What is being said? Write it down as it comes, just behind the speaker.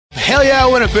Hell Yeah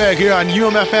Winnipeg here on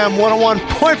UMFM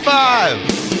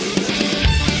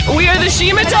 101.5. We are the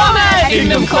Shimatama!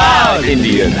 Kingdom Cloud!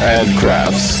 Indian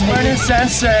Handcrafts. We're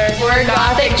Necessary. We're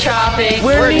Gothic Tropic.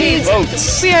 We're Needs.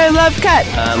 Boats. We are Love Cut.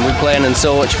 We're playing in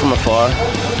So Much From Afar.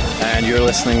 And you're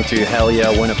listening to Hell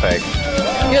Yeah Winnipeg.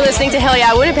 You're listening to Hell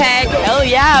Yeah Winnipeg. Hell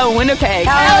yeah, Winnipeg.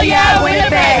 Hell Yeah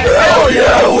Winnipeg. Hell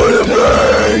Yeah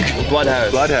Winnipeg!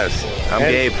 Bloodhouse. Bloodhouse. I'm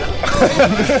Gabe.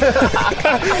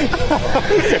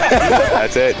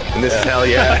 That's it. And this is Hell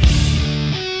Yeah.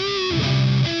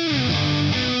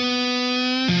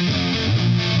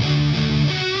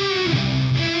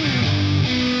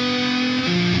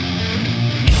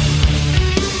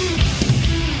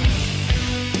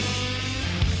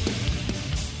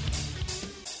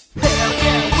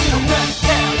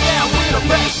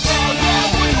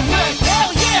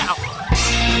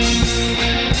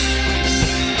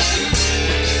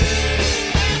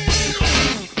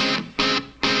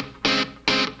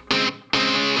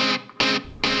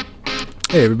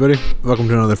 Hey everybody, welcome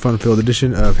to another fun-filled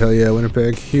edition of Hell Yeah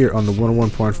Winnipeg here on the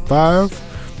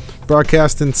 101.5.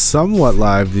 Broadcasting somewhat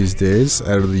live these days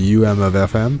out of the UM of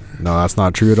FM. No, that's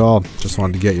not true at all. Just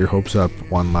wanted to get your hopes up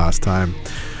one last time.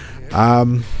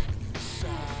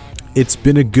 It's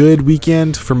been a good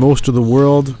weekend for most of the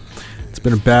world. It's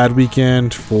been a bad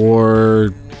weekend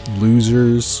for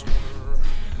losers.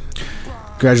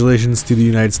 Congratulations to the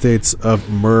United States of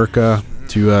America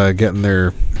to getting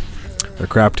their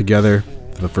crap together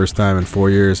for the first time in 4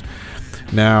 years.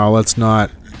 Now, let's not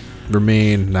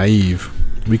remain naive.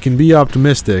 We can be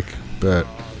optimistic, but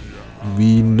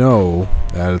we know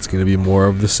that it's going to be more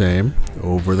of the same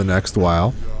over the next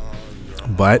while.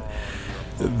 But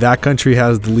that country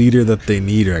has the leader that they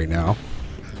need right now,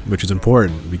 which is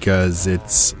important because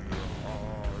it's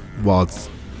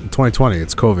 2020,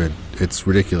 it's COVID, it's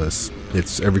ridiculous.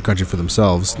 It's every country for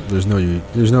themselves. There's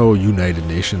no United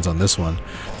Nations on this one.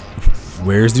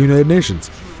 Where's the United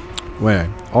Nations?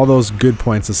 Well, all those good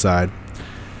points aside,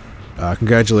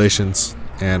 congratulations,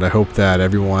 and I hope that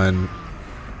everyone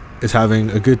is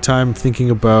having a good time thinking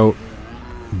about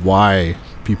why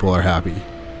people are happy.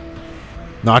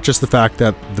 Not just the fact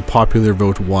that the popular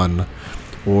vote won,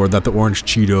 or that the orange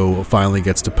Cheeto finally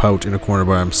gets to pout in a corner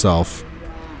by himself,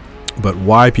 but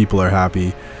why people are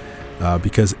happy,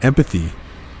 because empathy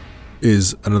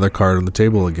is another card on the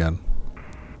table again.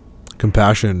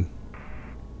 Compassion,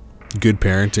 good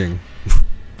parenting.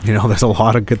 There's a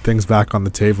lot of good things back on the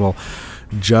table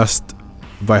just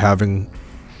by having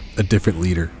a different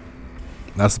leader.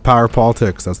 That's the power of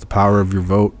politics. That's the power of your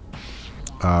vote.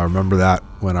 Remember that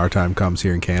when our time comes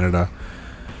here in Canada.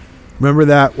 Remember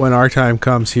that when our time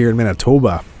comes here in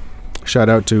Manitoba. Shout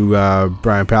out to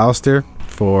Brian Pallister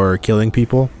for killing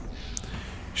people.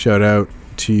 Shout out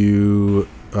to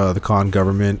the Con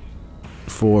government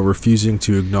for refusing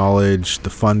to acknowledge the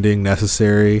funding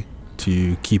necessary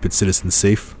to keep its citizens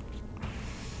safe.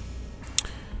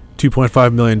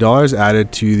 $2.5 million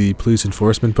added to the police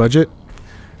enforcement budget.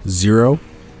 0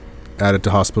 added to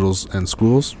hospitals and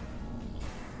schools.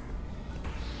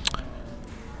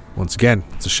 Once again,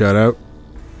 it's a shout out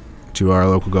to our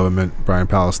local government, Brian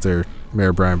Pallister,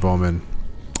 Mayor Brian Bowman,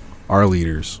 our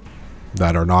leaders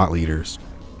that are not leaders.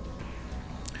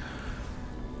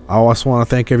 I also want to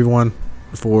thank everyone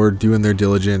for doing their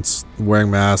diligence,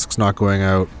 wearing masks, not going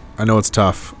out. I know it's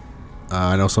tough.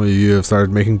 I know some of you have started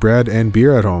making bread and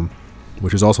beer at home,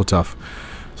 which is also tough.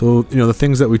 So, the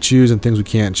things that we choose and things we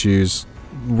can't choose,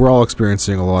 we're all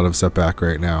experiencing a lot of setback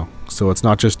right now. So it's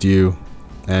not just you.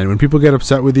 And when people get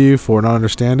upset with you for not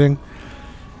understanding,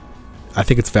 I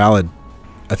think it's valid.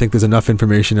 I think there's enough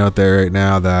information out there right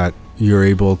now that you're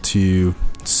able to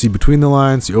see between the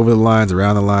lines, see over the lines,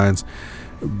 around the lines.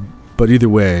 But either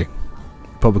way,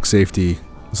 public safety,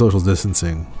 social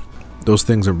distancing, those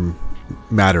things are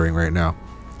mattering right now.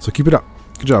 So keep it up.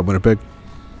 Good job, Winnipeg.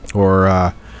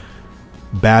 Or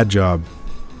bad job.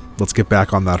 Let's get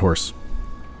back on that horse.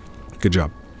 Good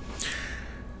job.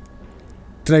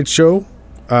 Tonight's show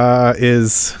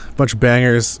is a bunch of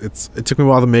bangers. It took me a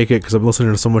while to make it because I'm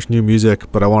listening to so much new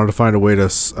music, but I wanted to find a way to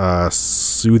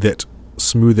smooth it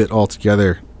all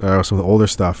together, some of the older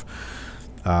stuff.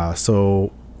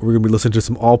 So we're going to be listening to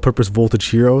some all-purpose Voltage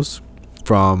Heroes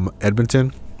from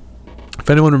Edmonton. If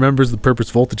anyone remembers the Purpose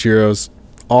Voltage Heroes,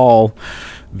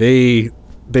 they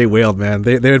wailed, man.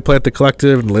 They would play at the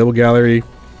Collective and the Label Gallery.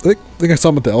 I think I saw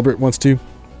them at the Albert once too.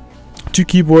 2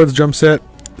 keyboards, drum set,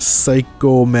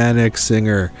 psychomanic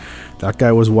singer. That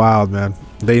guy was wild, man.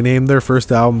 They named their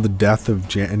first album The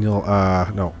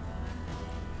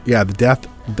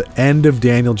End of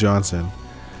Daniel Johnson.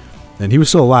 And he was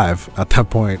still alive at that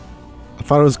point. I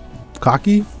thought it was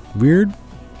cocky, weird.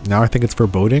 Now I think it's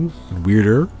foreboding and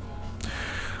weirder.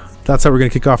 That's how we're gonna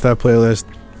kick off that playlist.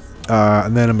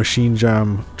 And then a Machine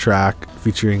Drum track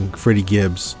featuring Freddie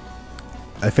Gibbs.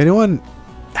 If anyone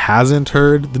hasn't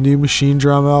heard the new Machine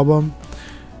Drum album,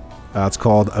 it's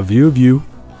called A View of You.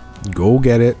 Go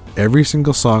get it. Every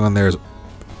single song on there is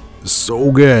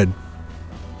so good.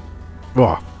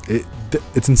 Oh,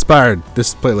 it's inspired.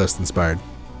 This playlist inspired.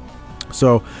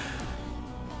 So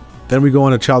then we go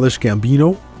on to Childish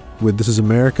Gambino with This Is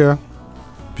America,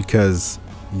 because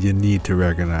you need to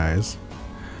recognize.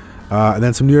 And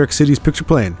then some New York City's Picture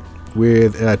Plane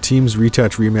with Team's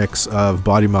Retouch remix of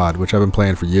Body Mod, which I've been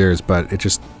playing for years, but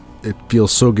it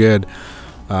feels so good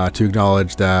to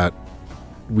acknowledge that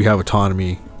we have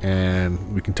autonomy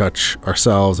and we can touch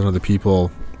ourselves and other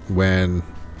people when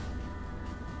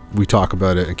we talk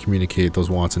about it and communicate those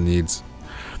wants and needs.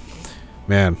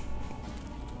 Man,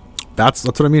 that's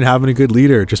what I mean, having a good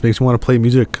leader. It just makes me want to play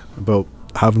music about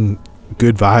having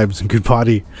good vibes and good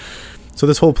body. So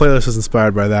this whole playlist is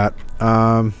inspired by that.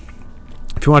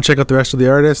 If you want to check out the rest of the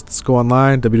artists, go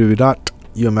online,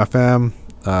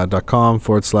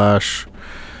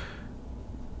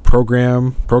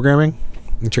 www.umfm.com/programming.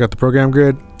 You can check out the program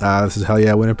grid. This is Hell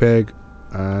Yeah Winnipeg,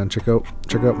 and check out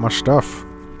my stuff.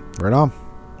 Right on.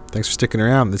 Thanks for sticking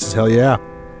around. This is Hell Yeah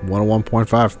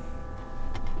 101.5.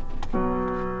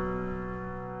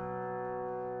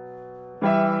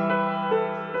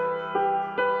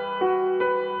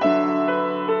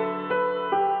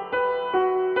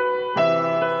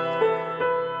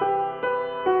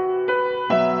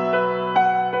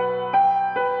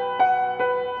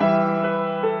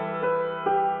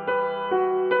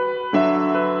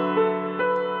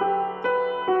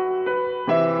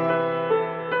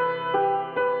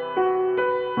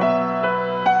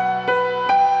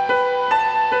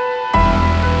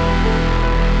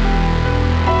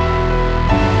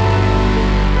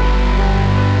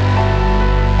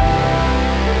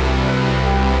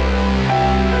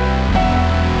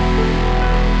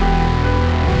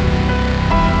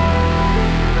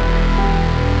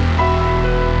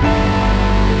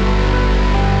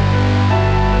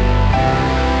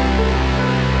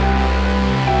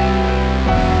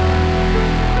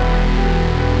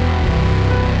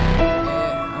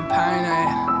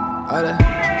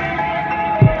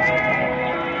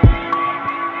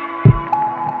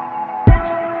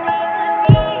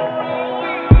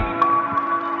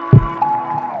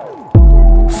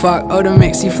 Fuck, all the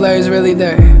mixy flows really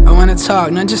there. I wanna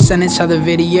talk, not just send each other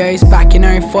videos. Back in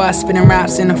 04, spinning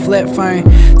raps in a flip phone.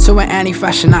 To an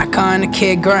anti-fashion icon, a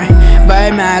kid growing.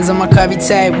 Bird mads on my coffee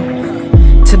table.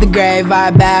 To the grave,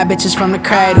 I bad bitches from the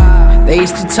cradle. They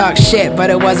used to talk shit, but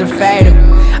it wasn't fatal.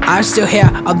 I'm still here,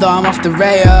 although I'm off the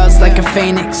rails. Like a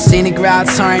phoenix, scenic route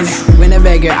touring.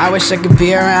 Winnebago, I wish I could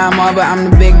be around more, but I'm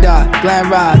the big dog. Glen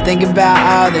Rock, think about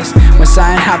all this. When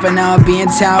something happened, I'll be in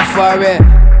town for it.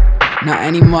 Not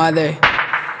anymore though.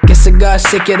 Guess I got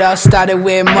sick, it all started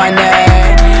with money.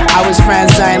 I was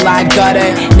friends, I ain't like got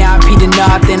it. Now I'm Peter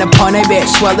North in a pony bitch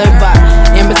swallowed, but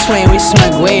in between we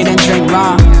smoke weed and drink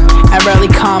rum. I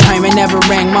rarely come home and never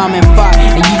ring mom and fuck.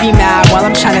 And you be mad while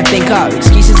I'm trying to think up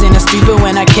excuses in the stupid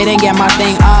when I couldn't get my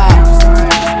thing up.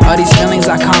 All these feelings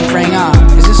I can't bring up.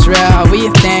 Is this real? Are we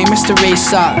a thing? Mystery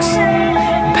sucks.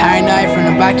 I'm paranoid from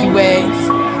the backy ways.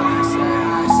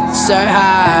 So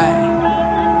high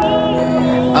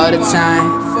all the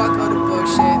time. Fuck all the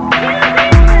bullshit.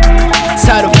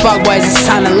 Tell the fuck boys it's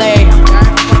time to lay.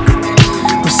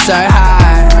 I'm so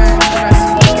high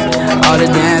all the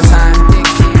damn time.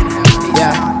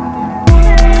 Yeah,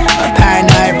 I'm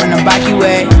paranoid from the backy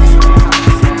way.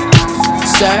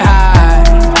 So high.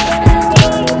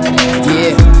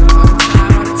 Yeah.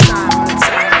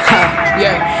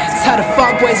 Yeah. Tell the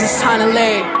fuck boys it's time to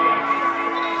lay.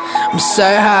 I'm so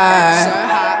high.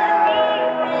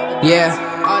 Yeah.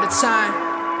 All the time,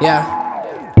 yeah.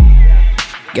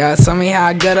 God told me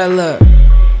how good I look,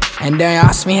 and then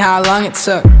asked me how long it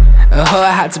took. A hoe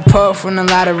I had to pull from the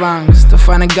ladder rungs to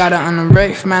find a gutter on the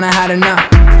roof, man I had enough.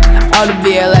 All to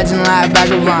be a legend like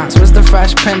bag of runs. Was the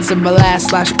Fresh Prince of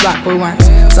Bel-Air/Blackwood once.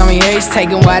 Tell me who's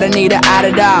taking what I need to add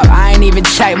it up. I ain't even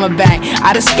check my bank,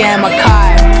 I just scanned my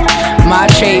card. My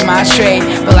trade,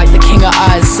 but like the king of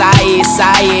Oz, Saeed.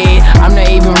 I'm not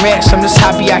even rich, I'm just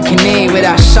happy I can eat.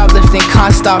 Without shoplifting,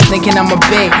 can't stop thinking I'm a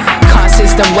big. Can't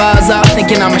system wells up,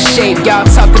 thinking I'm a shape. Y'all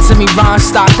talking to me wrong,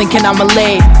 stop thinking I'm a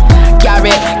late.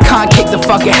 Garrett, can't kick the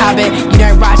fucking habit. You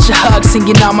don't write your hugs,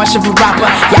 singing not much of a rapper.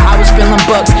 Yeah, I was filling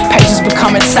books, pages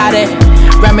becoming tattered.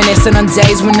 Reminiscing on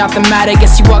days when nothing mattered.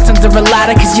 Guess you walked under a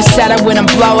ladder cause you said I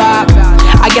wouldn't blow up.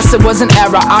 I guess it was an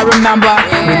error, I remember.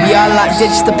 Maybe I like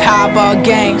ditched the Powerball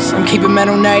games. I'm keeping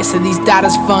mental notes of these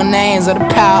data's full names, or the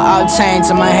power I obtained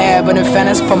to my head. But in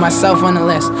fairness, put myself on the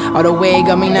list. All the way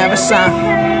got me nervous, son.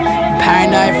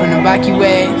 Paranoid from the wacky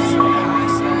ways.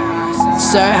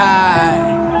 So high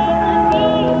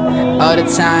all the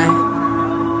time.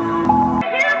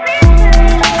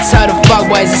 Tell the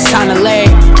fuckboys it's time to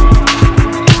leave.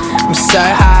 I'm so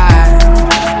high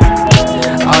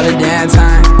all the damn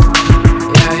time.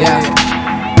 Yeah.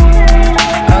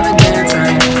 All the damn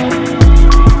time.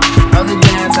 All the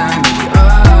damn time, baby.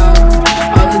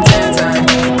 All the damn time.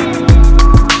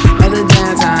 All the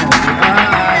damn time, baby.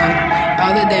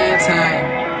 All the damn time.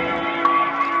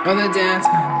 All the damn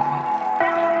time.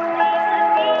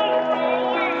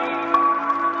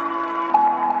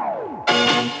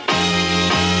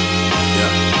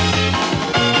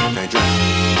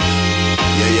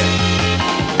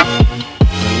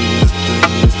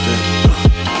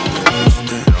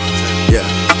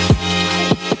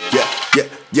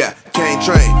 Yeah, can't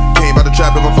train. Came by the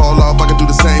trap, if I fall off, I can do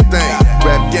the same thing.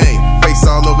 Rap game, face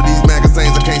all over these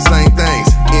magazines, I can't slang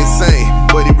things. Insane,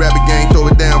 buddy rabbit gang,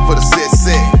 throw it down for the set.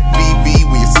 VV,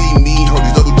 when you see me, hold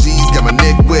these OGs, got my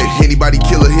neck wet. Anybody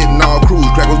killer hitting all crews.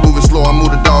 Crack was moving slow, I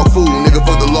move the dog food. Nigga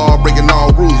fuck the law, breaking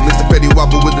all rules. Mr. Fetty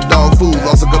Whopper with the dog food.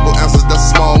 Lost a couple ounces,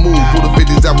 that's a small move. Pull the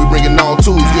 50s out, we bringing all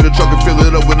tools. Get a truck and fill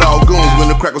it up with all goons.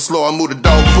 When the crack was slow, I move the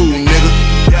dog food, nigga.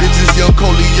 Bitches young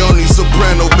Coleone,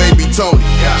 soprano, baby Tony.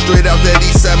 Straight out that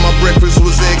east side, my breakfast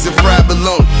was eggs and fried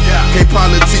bologna. Can't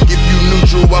politic if you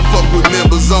neutral, I fuck with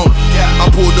members only. I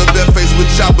pulled up that face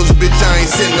with choppers, bitch, I ain't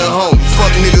sitting at home.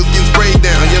 Fuck niggas getting sprayed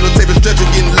down, yellow tape and stretcher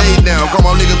getting laid down. Call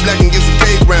my niggas black and get some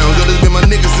cake round. Yo, this been my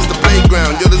niggas since the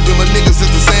playground. Yo, this been my niggas since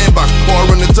the sandbox. Before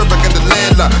I run the turf, I got the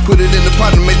landlock. Put it in the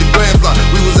pot and made the grand block.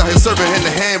 We was out here surfing, hand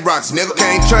the hand rocks, nigga.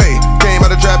 Can't train, came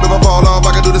out the trap, if I fall off,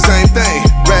 I can do the same thing.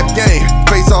 Rap game,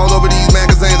 face all over these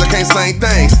magazines, I can't slang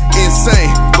things. Insane,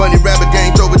 bunny rabbit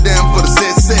gang, throw it down for the set.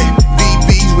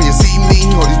 VVs, when you see me,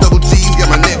 all these double G's,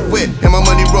 got my neck wet. And my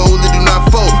money roll, it do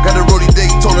not fold. Got a roadie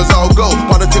Daytonas all go.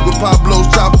 Politic with Pablo's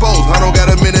Chapos. I don't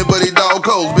got a minute, but he dog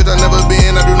codes. Bitch, I never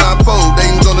been, I do not fold.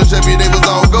 Dayton's on the Chevy, they was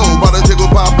all gold. Politic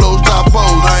with Pablo's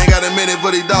Chapos. I ain't got a minute,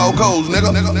 but he dog codes,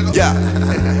 nigga. Yeah.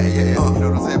 You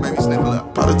know what I'm saying, baby, sniffle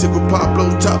up. Politic with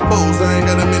Pablo's Chapos. I ain't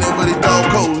got a minute, but he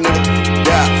dog codes, nigga.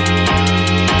 Yeah.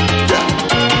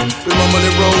 With my money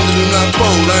roll, it do not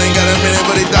fold. I ain't got a minute,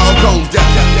 but it dog cold.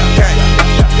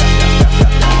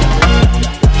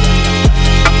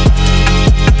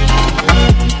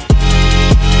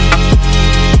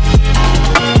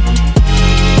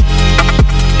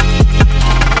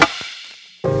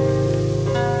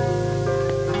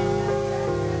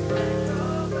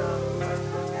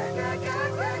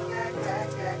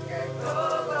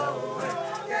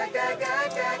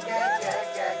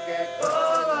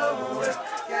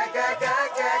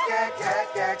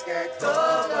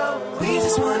 We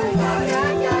just wanna party.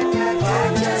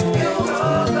 Just for you.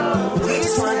 We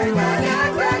just wanna party.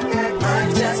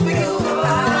 Just for you.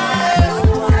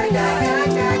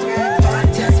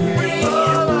 Just for me.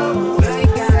 We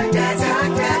gotta dance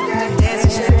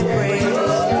and shake the brain.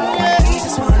 We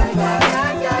just wanna party.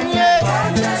 Just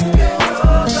for you.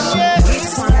 We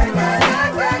just wanna party.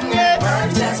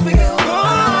 Just for you.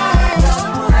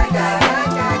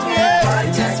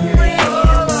 Just for me.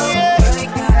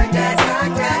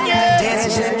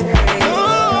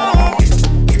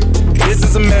 This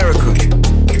is America.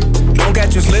 Don't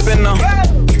catch you slipping now.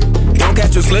 Don't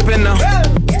catch you slipping now.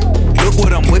 Look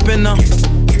what I'm whipping now.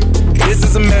 This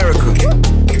is America.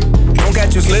 Don't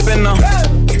catch you slipping now.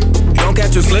 Don't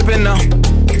catch you slipping now.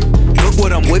 Look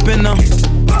what I'm whipping now.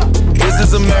 This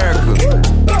is America.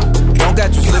 Don't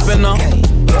catch you slipping now.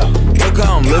 Look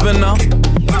how I'm living now.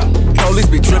 Police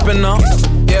be tripping now.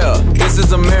 Yeah, this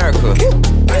is America.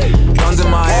 Guns in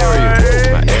my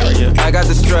area. I got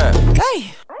the strap.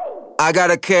 I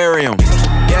gotta carry 'em.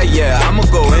 Yeah, I'ma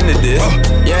go into this.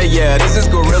 Yeah, this is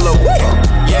gorilla.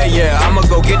 Yeah, I'ma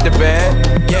go get the bag.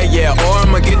 Yeah, or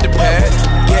I'ma get the pad.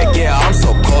 Yeah, I'm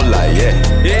so cold like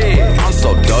yeah. I'm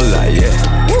so dull like yeah.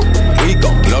 We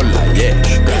gon' blow like yeah.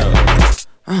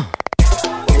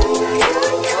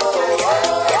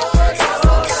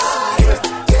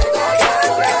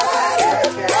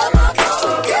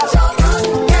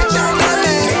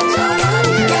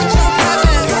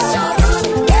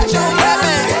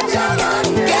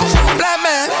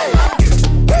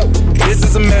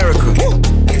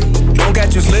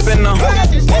 Slipping now.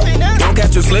 Don't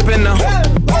catch you slipping now.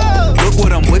 Look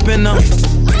what I'm whipping now.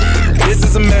 This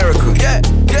is America.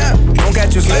 Don't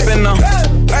catch you slipping now.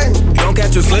 Don't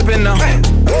catch you slipping now.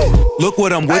 Look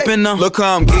what I'm whipping now. Look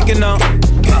how I'm geeking now.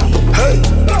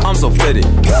 I'm so fitted.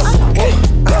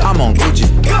 I'm on Gucci.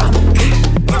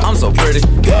 I'm so pretty.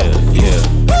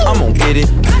 Yeah. I'm gon' get it.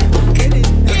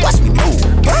 Watch me move.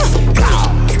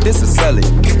 This is selling.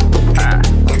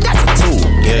 That's a tool.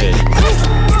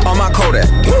 Yeah. On my Kodak.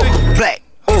 Black.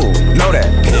 Ooh, know that.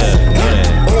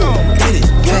 Yeah. Ooh, get it.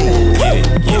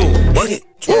 Yeah. Work it.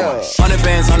 100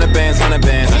 bands, 100 bands, 100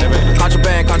 bands.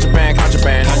 Contraband, contraband,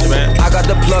 contraband. I got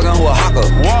the plug on who a hawker.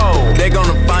 Whoa. They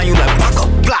gonna find you like Paco.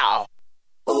 Blah.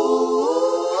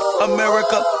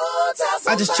 America.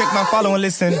 I just checked my follow and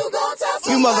listen.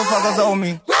 You motherfuckers owe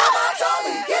me.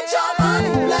 Get your money,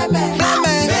 black man. Black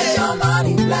man. Get your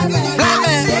money, black man. Black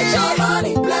man. Get your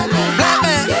money, black man. Black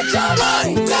man. Get your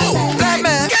money, black man. Black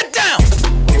man. Get down.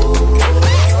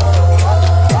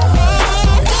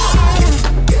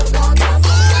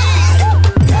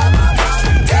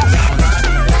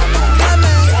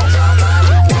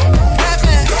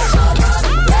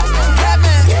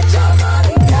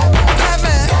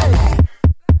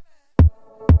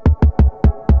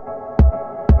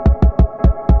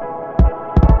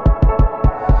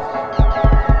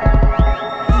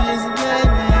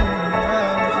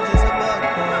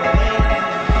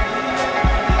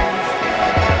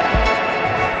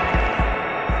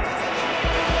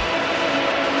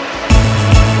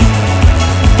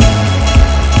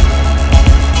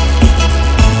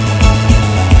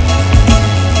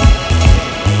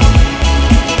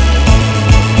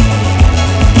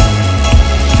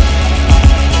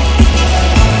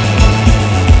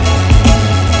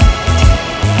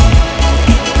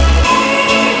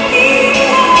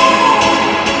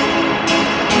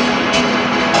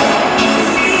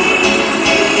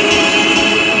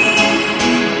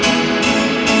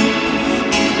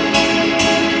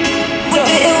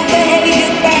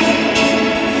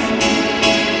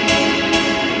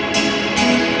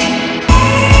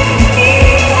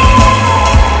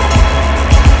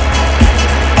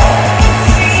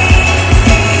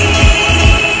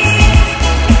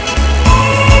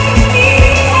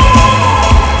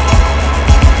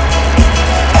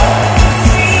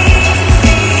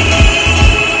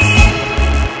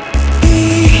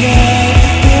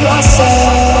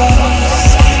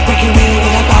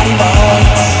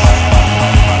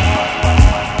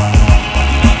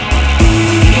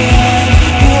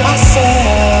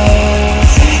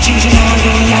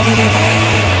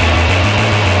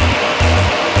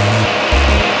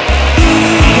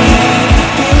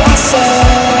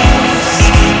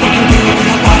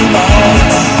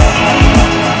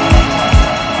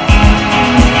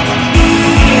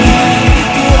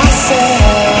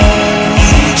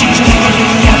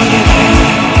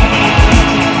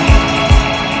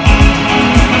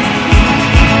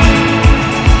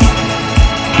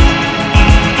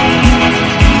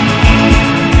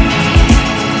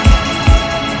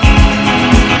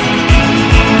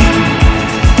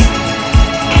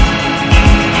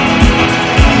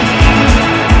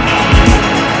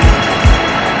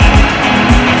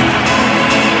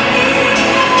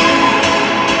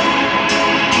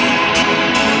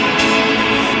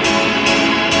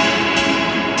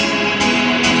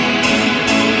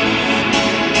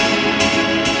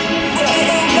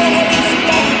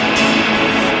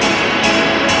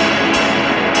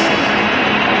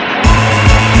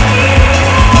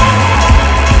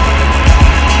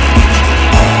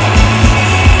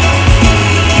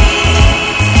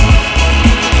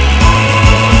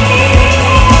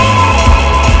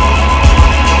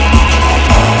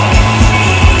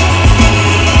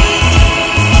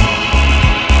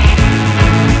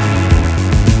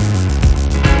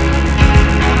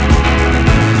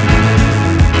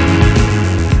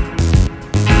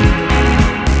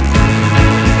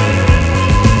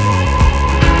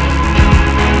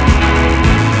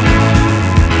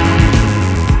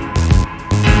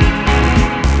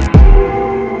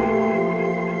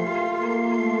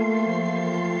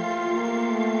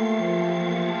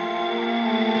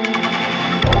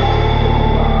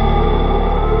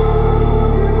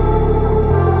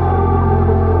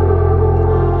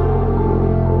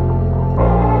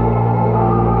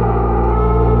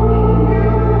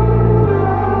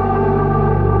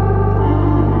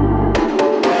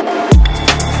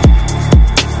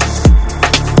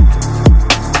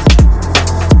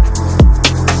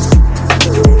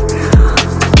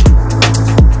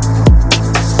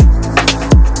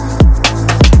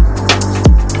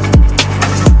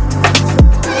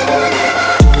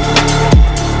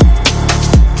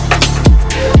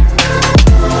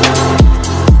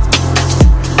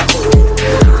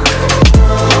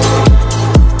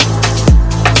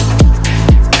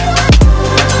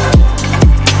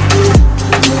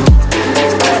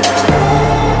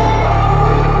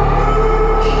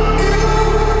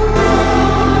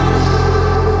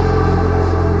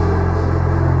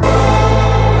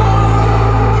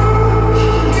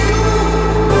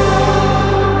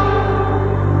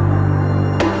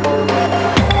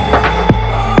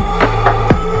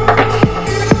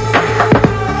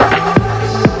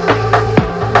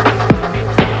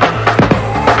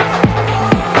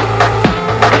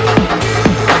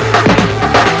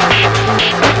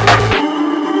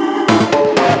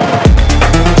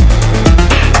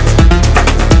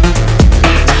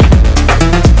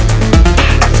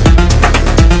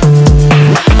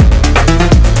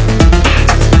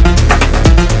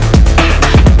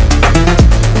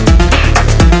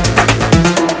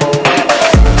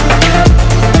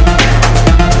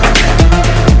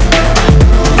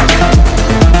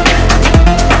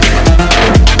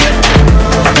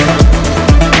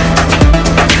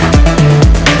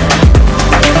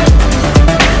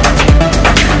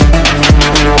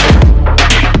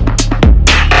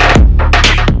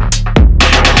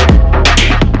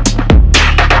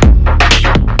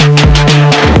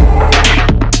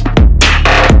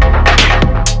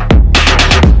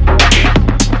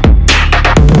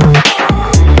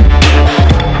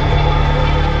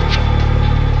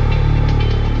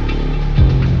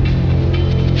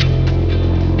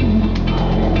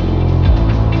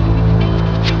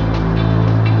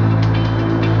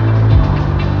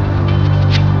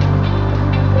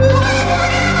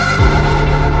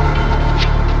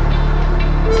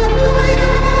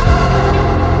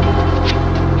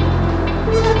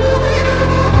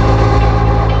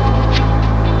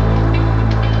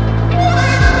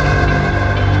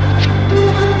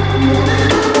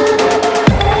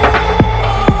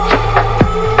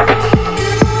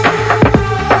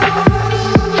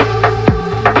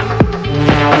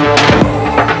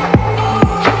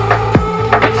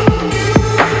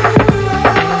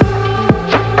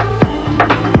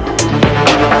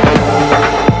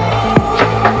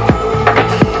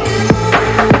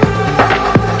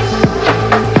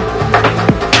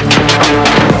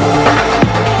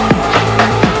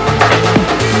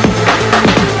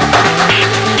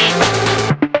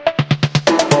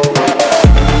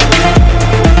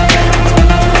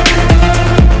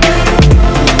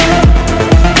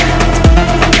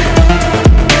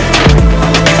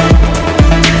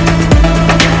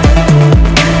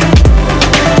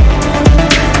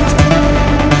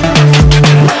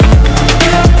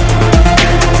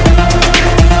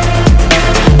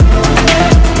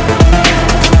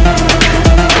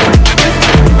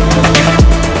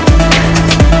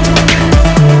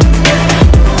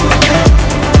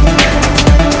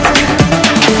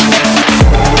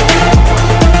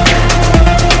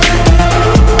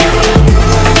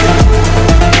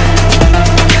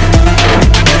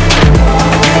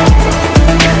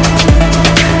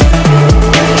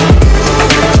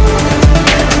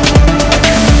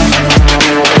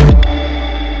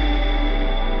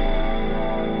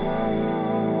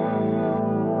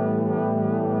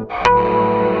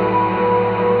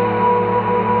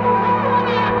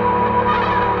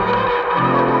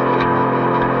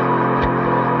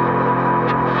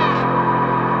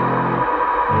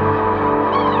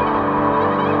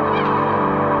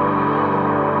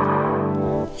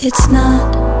 It's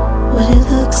not what it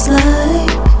looks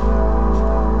like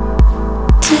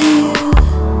to you.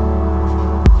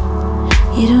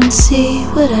 You don't see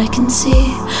what I can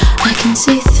see. I can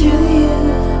see through you.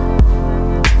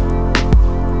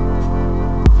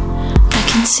 I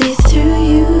can see through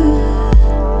you.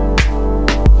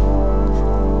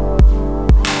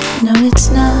 No, it's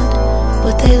not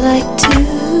what they like to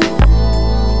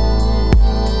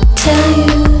tell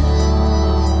you.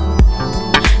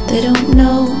 They don't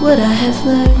know what I have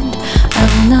learned. I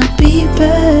will not be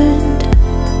burned.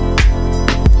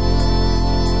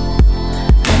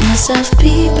 Let myself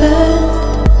be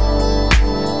burned.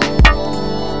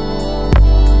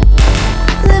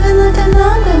 Living like I know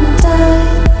I'm gonna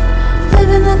die.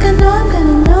 Living like I know I'm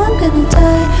gonna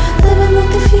die. Living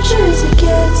like the future is a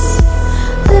guess.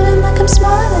 Living like I'm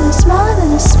smaller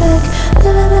than a speck.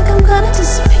 Living like I'm gonna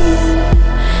disappear.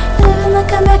 Living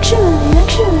like I'm actually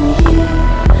here.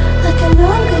 Like I know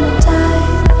I'm gonna die.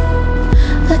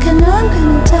 Like I know I'm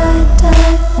gonna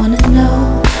die. Wanna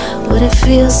know what it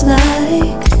feels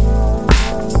like.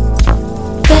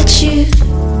 Bet you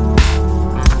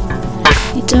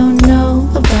don't know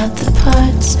about the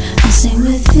parts missing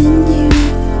within you.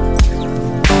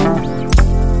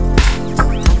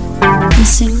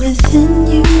 Missing within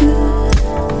you.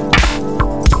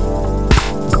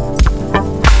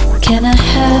 Can I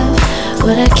have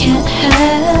what I can't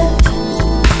have?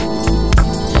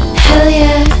 Hell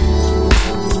yeah.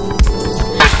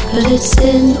 But it's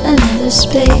in another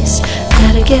space.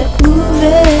 Gotta get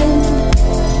moving.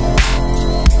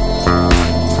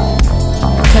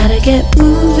 Gotta get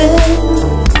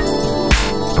moving.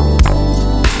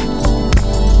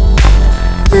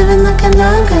 Living like I know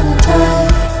I'm gonna die.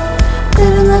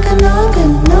 Living like I know I'm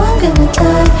gonna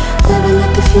die. Living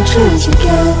like the future is a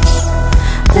guess.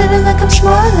 Living like I'm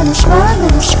smaller than a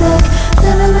speck.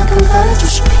 Living like I'm gonna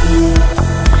disappear.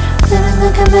 Living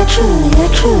like I'm actually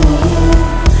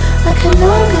here. Like I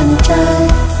know I'm gonna die.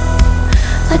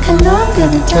 Like I know I'm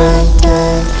gonna die.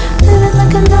 Living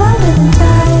like I know I'm gonna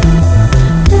die.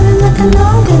 Living like I know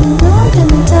I'm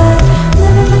gonna die.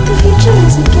 Living like the future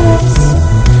is a guess.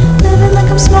 Living like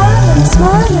I'm smaller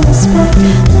than a speck.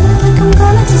 Living like I'm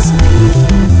gonna disappear.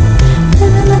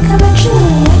 Living like I'm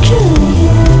actually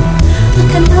here.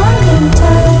 Like I know I'm gonna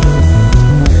die.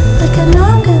 Like I know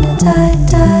I'm gonna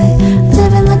die.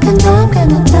 Living like I know I'm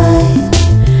gonna die.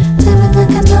 Living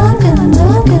like I know I'm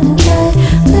gonna die.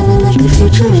 Living like the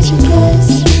future is a guess.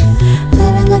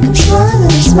 Living like I'm smaller than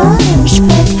a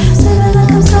speck. Living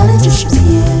like I'm gonna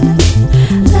disappear.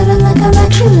 Living like I'm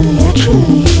actually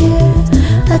here.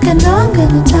 Like I know I'm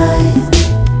gonna die.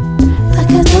 Like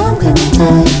I know I'm gonna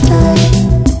die.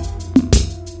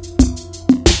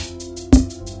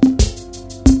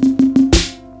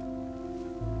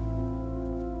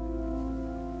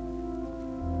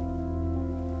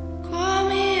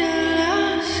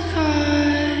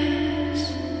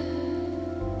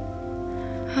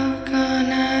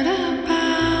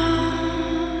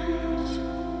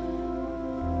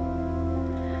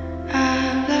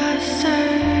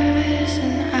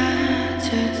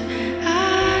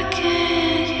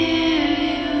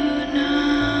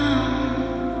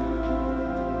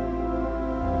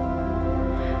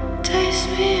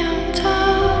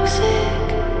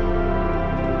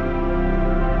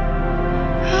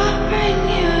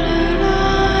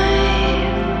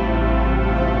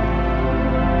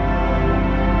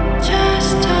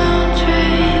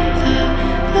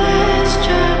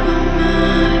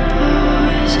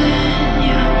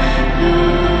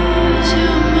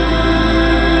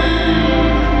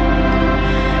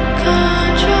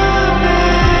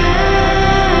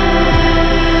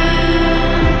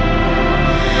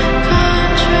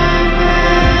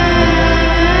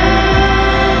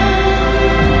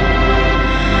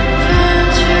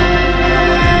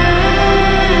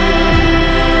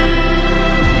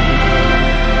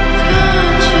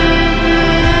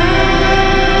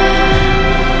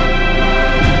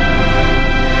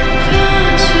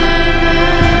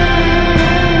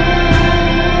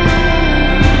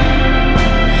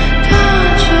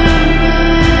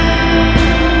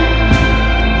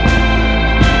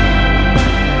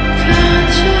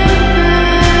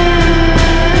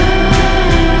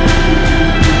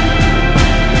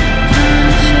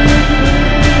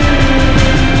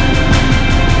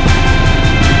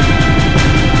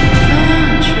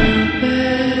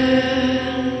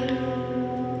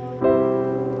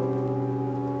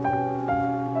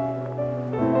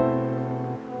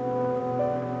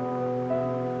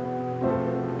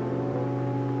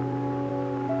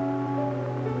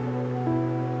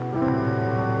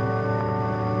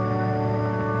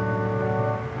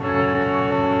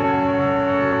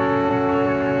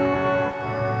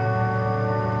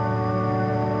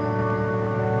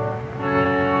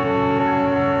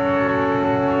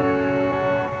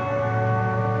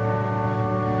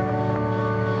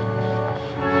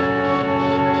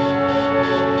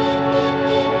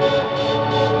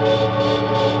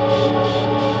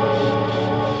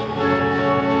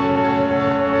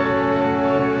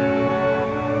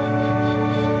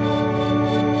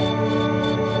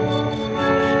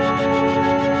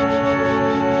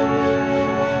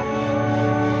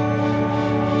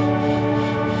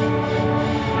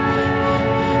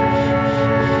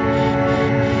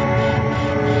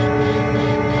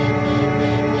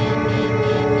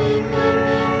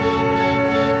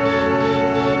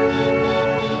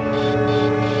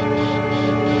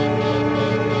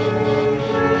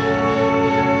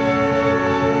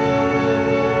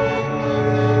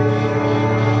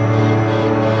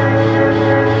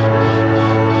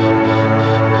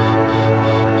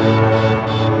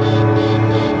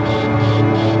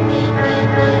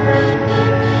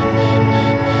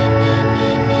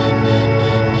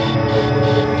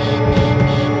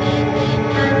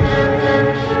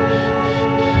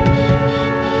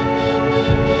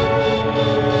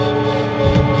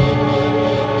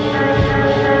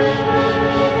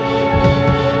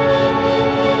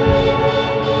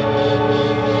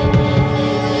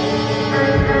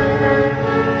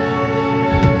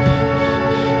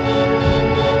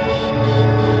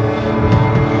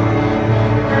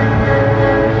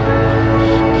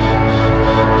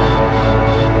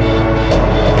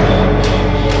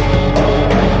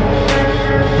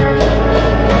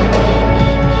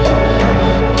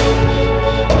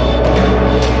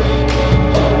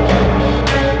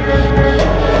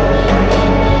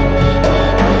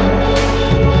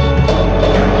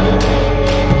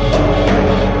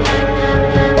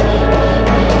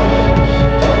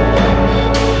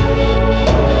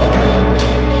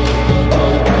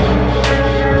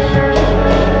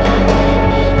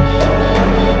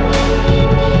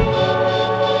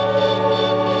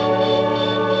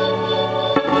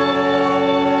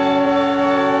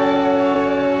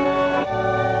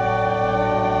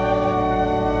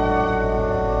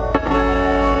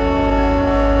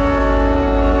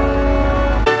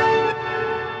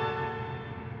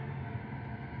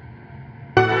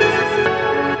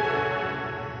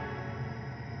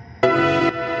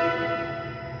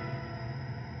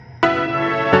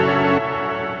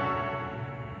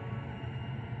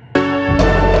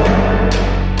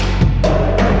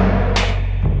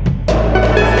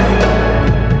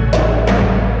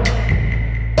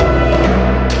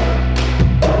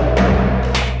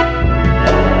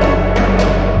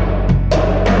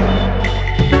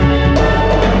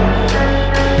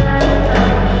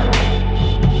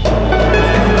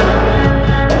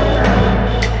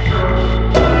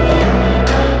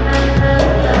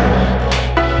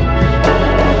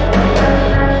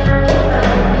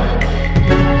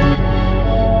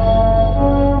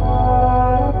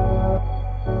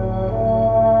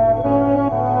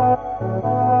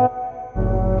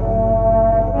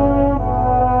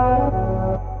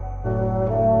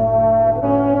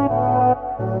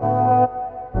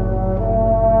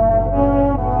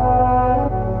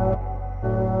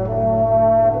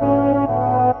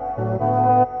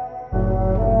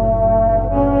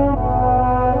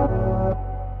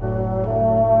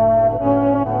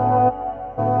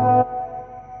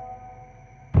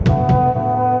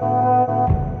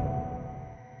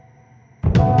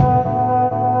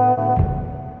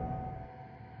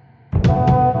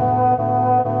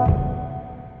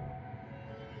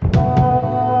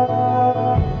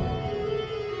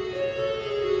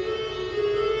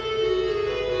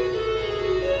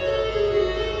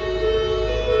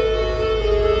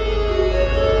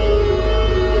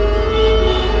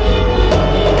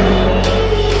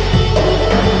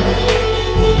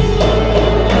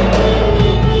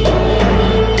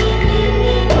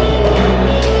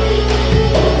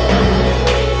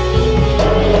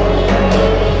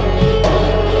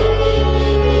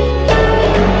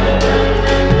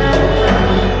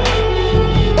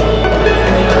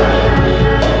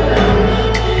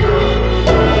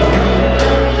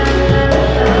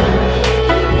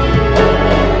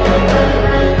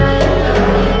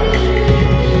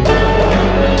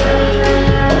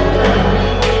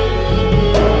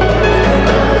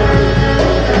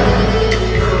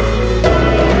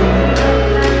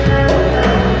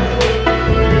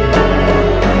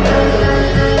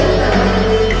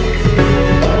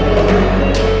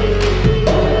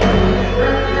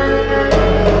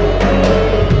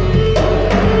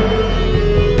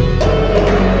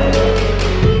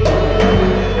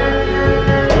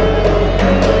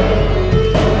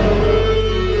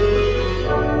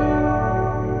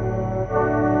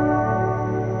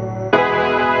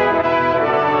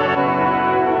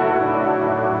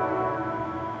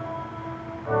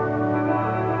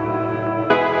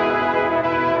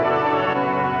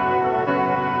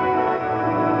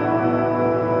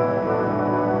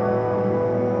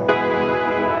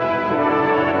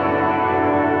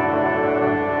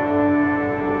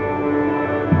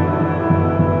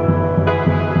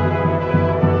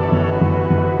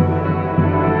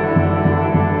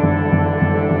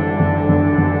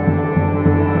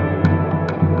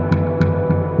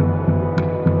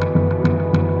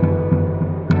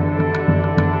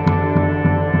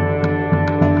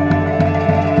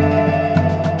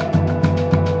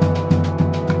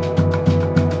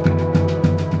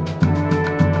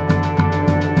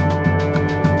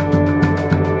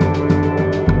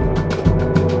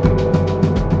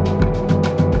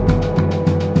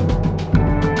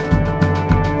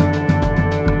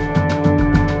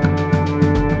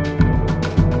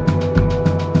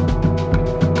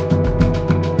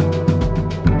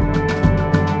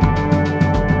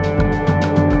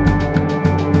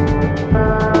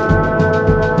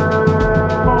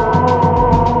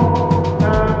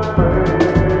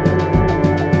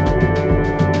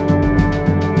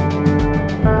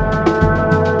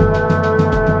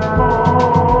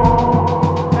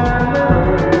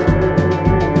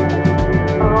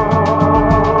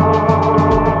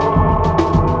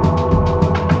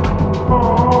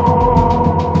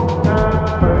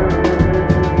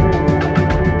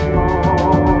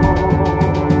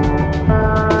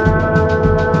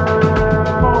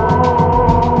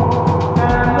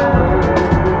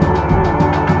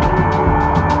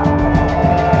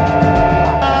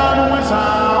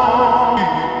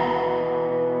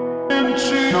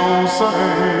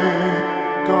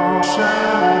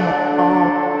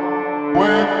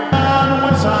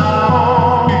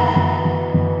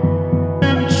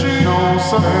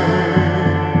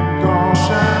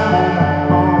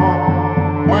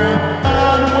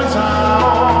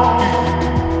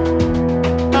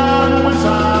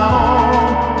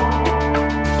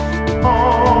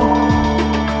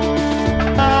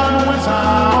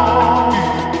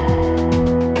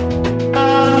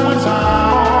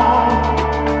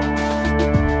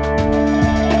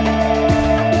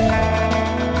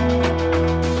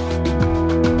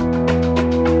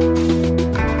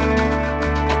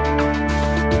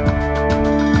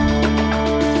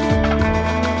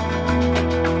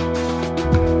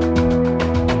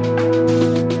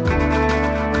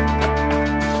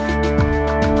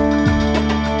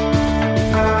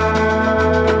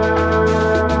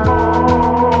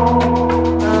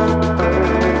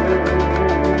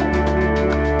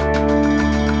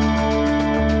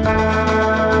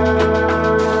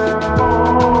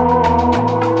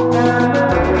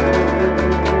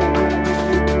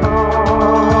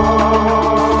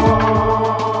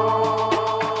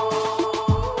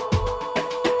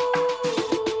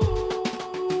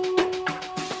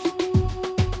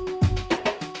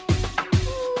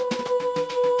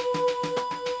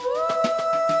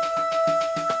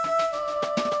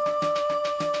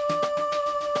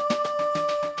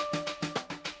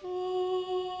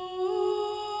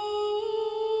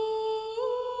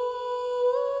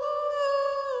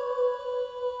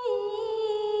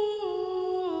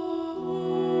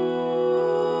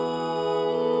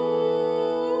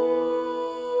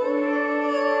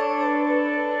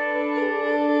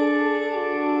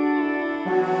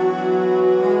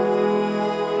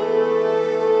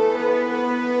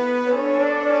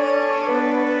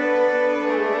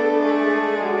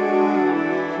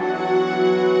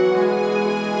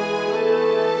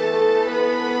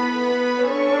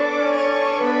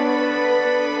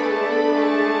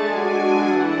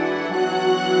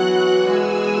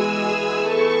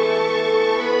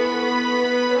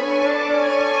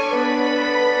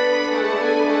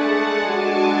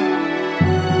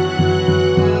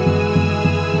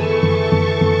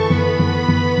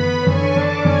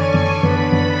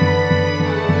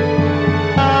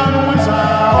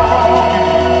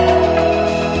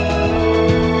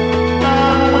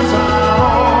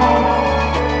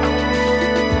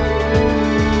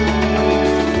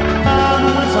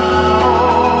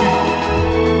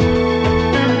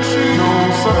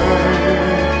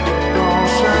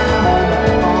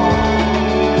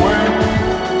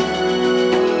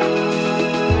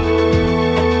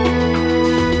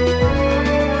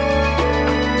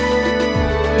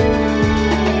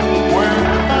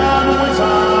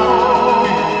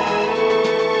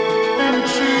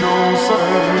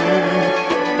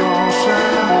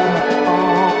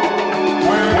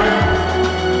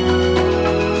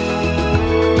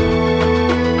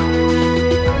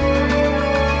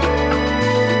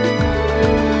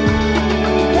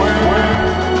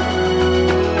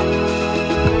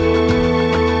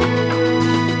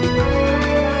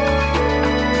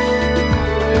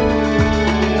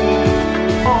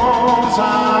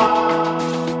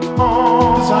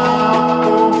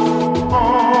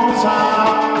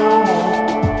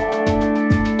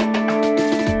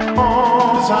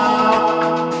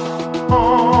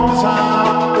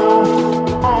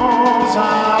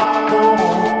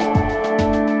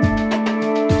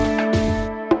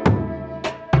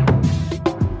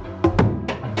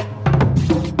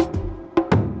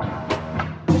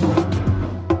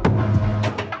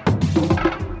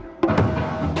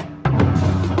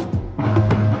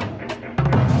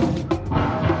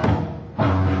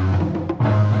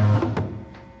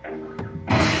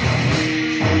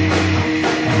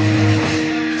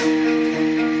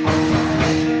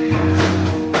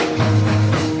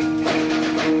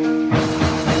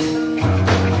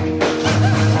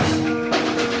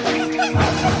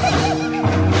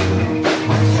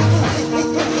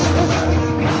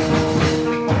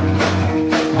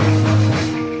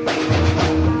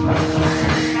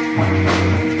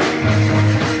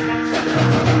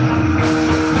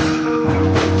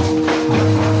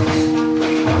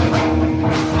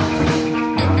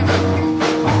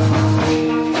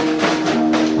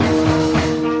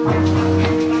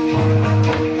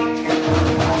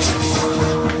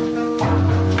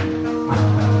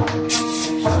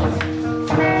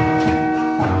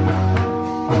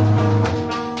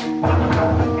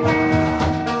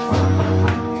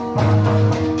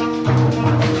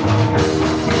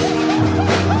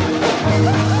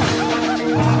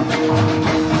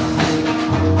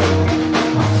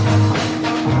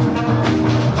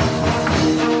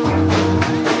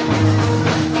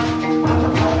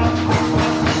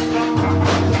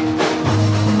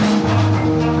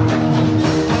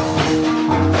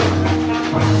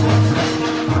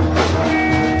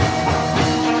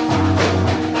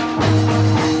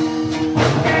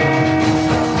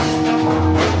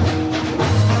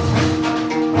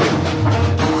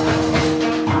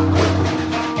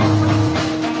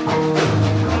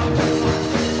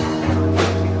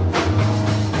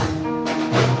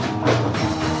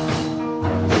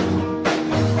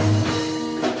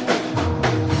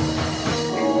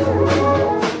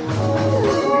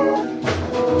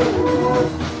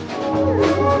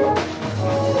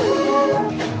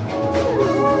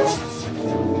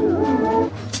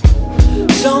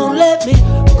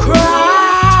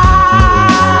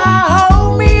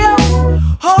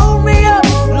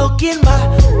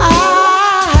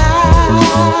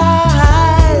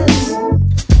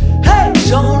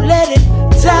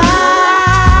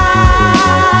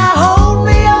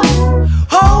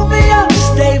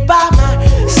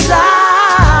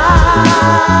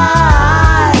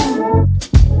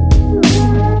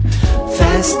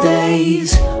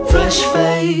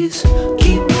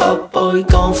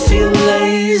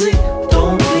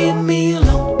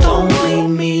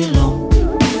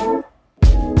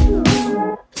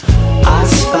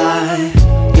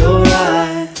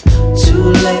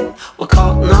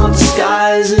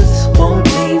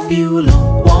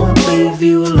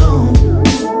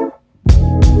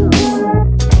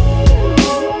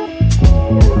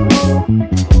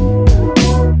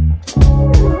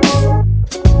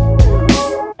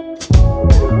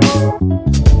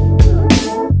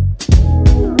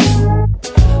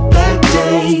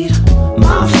 Backdate,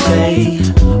 my fate.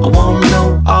 I wanna know,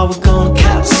 are we gonna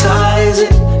capsize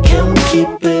it? Can we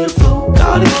keep it afloat?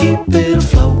 Gotta keep it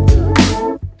afloat.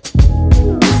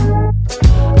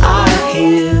 I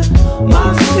hear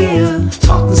my fear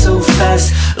talking so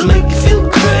fast, it'll make you feel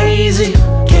crazy.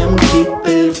 Can we keep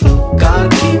it afloat? Gotta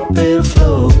keep it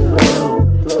afloat.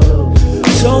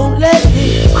 Don't let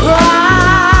it cry.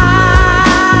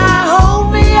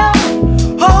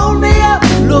 Hold me up,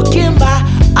 look in my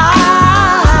eyes.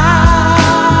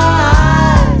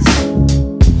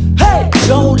 Hey,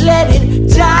 don't let it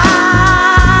die.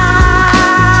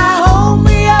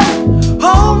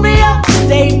 Hold me up,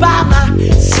 stay by my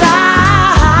side.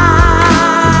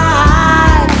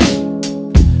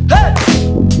 Hey.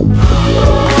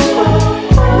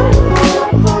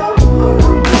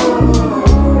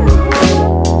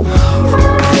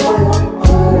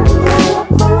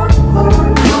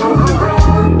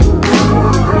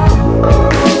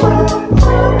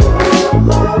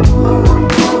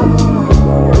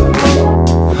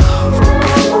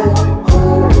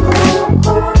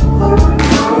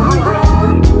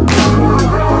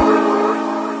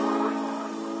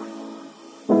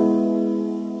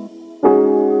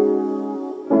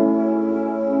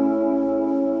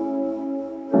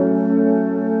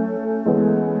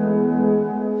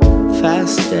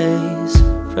 Fast days,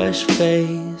 fresh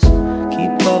face.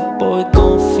 Keep up, boy,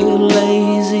 gon' feel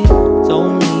lazy.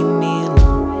 Don't leave me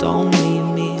alone, don't leave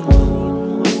me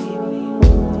alone.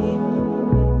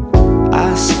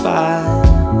 I spy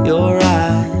your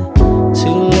eye.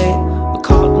 Too late, we're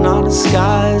caught in our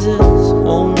disguises.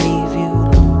 Won't leave you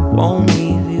alone, won't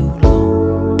leave you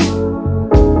alone.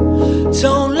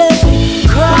 Don't let me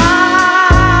cry.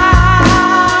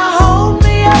 Hold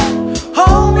me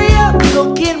up,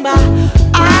 look in my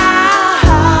eyes.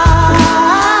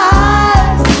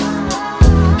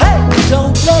 Hey,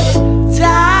 don't let it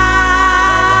die.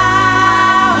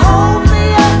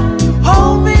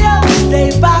 Hold me up, stay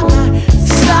by my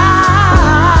side.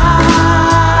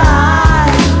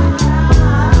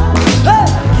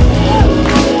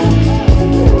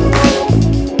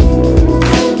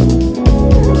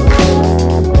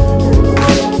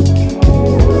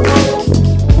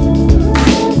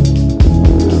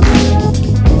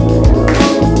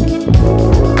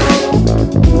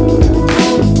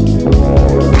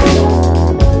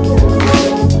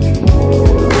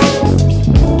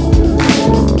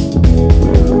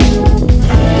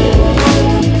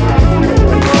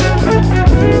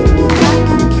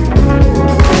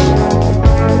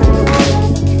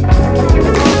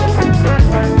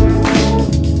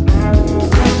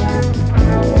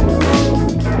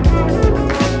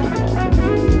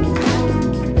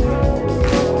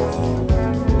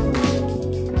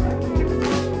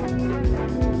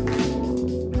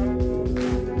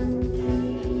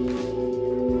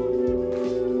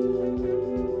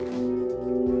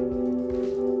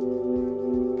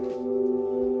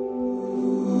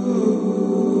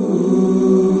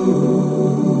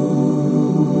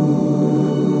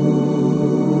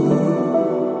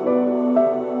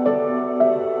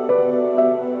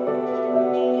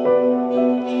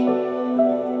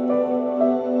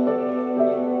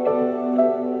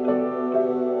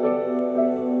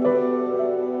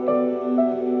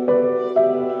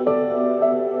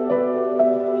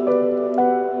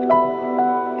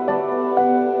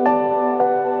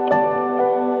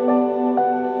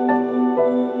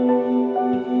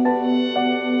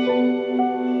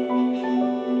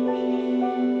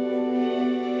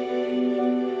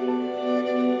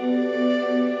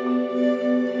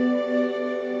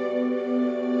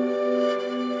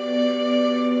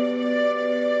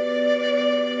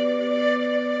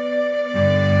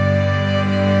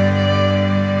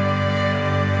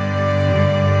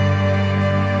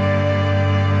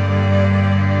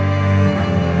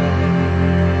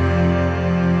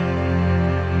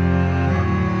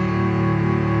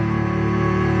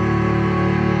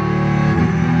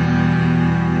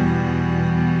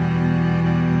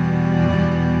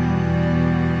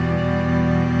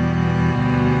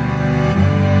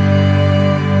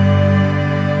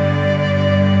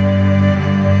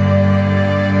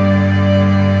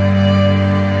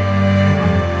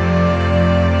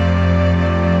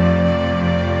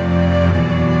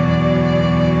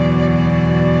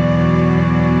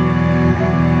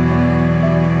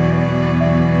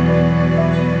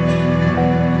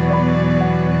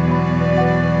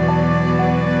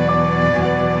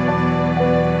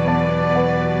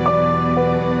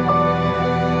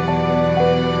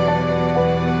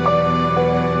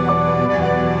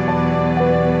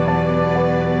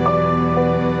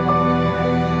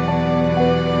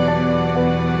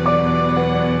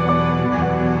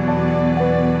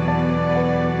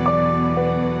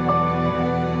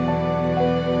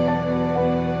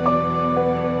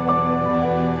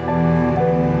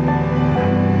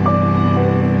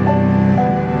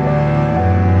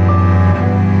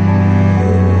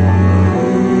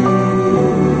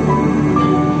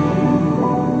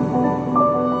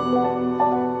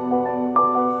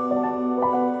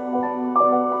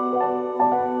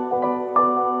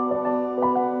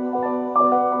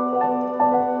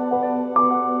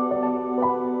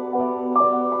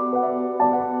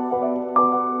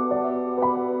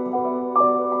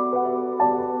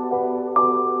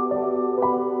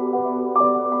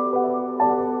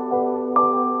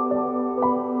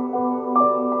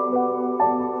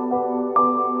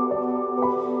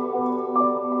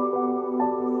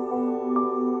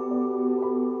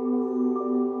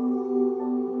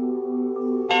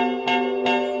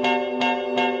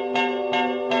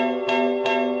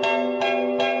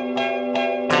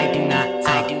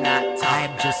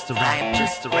 a rapper,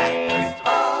 just a rapper.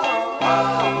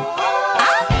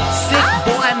 Sick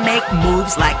boy make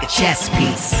moves like a chess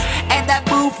piece, and that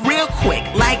move real quick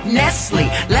like Nestle.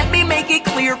 Let me make it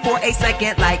clear for a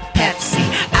second like Pepsi.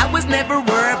 I was never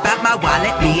worried about my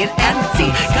wallet being empty,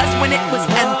 cause when it was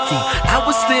empty, I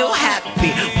was still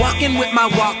happy. Walking with my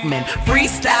Walkman,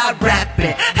 freestyle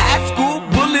rapping. High school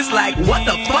bullets like what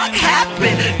the fuck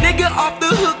happened? Nigga off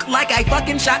the hook like I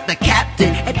fucking shot the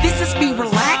captain. And this is me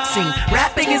relaxing,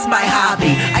 rapping is my hobby.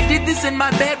 I did this in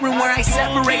my bedroom where I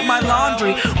separate my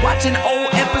laundry, watching old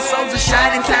episodes of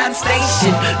Shining Time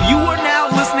Station. You are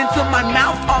now listening to my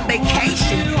mouth on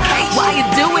vacation. Hey, why you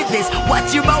doing this?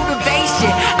 What's your motivation?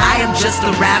 I am just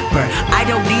a rapper, I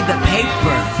don't need the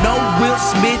paper. No Will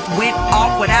Smith went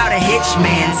off without a hitch,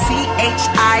 man.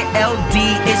 CHILD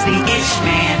is the ish,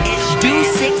 man. Do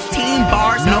 16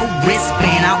 bars, no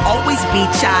wristband. I'll always be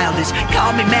childish,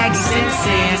 call me Maggie Simpson.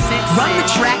 Run the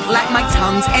track like my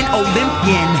tongue's an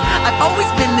Olympian. I've always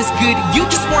been this good, you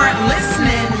just weren't listening.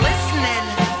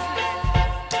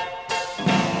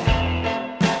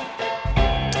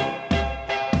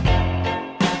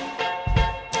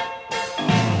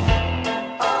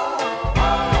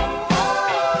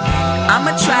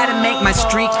 I'ma try to make my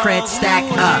street cred stack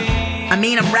up. I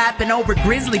mean, I'm rapping over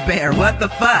Grizzly Bear, what the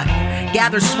fuck?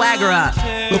 Gather swagger up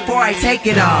before I take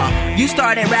it all. You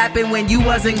started rapping when you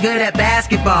wasn't good at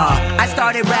basketball. I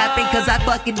started rapping cause I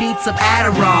fucking need some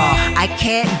Adderall. I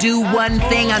can't do one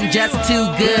thing, I'm just too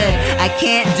good. I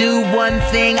can't do one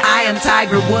thing, I am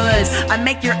Tiger Woods. I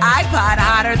make your iPod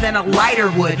hotter than a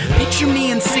lighter would. Picture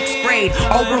me in 6th grade,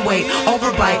 overweight,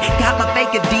 overbite. Got my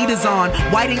fake Adidas on,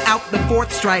 whiting out the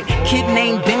 4th stripe. Kid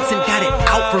named Vincent got it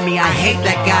out for me, I hate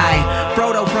that guy.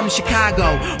 Frodo from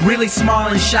Chicago, really small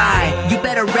and shy. You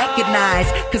better recognize,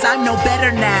 cause I'm no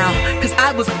better now. Cause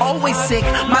I was always sick,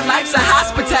 my life's a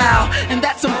hospital. And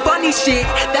that's some funny shit,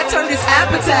 that turned his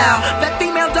appetite. That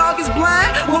female dog is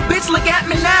blind, well bitch look at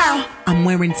me now. I'm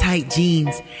wearing tight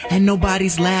jeans, and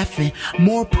nobody's laughing.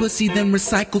 More pussy than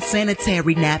recycled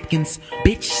sanitary napkins.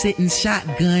 Bitch sitting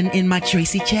shotgun in my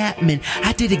Tracy Chapman.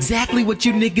 I did exactly what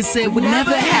you niggas said would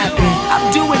never happen.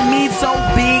 I'm doing me so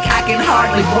big I can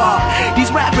hardly walk.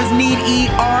 These rappers need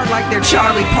ER like they're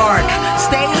Charlie Park.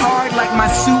 Stay hard like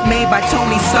my suit made by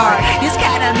Tony Stark. This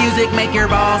kind of music make your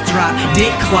balls drop.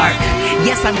 Dick Clark.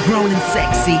 Yes, I'm grown and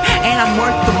sexy, and I'm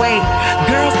worth the wait.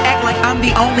 Girls act like I'm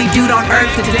the only dude on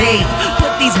earth to date.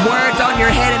 Put these words on your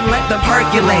head and let them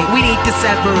percolate. We need to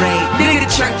separate, nigga,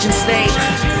 church and state.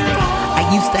 I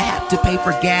used to have to pay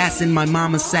for gas in my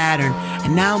mama's Saturn,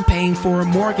 and now I'm paying for a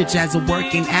mortgage as a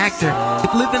working actor.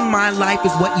 If living my life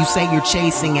is what you say you're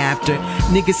chasing after,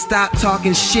 nigga, stop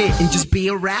talking shit and just be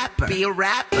a rapper. Be a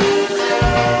rapper.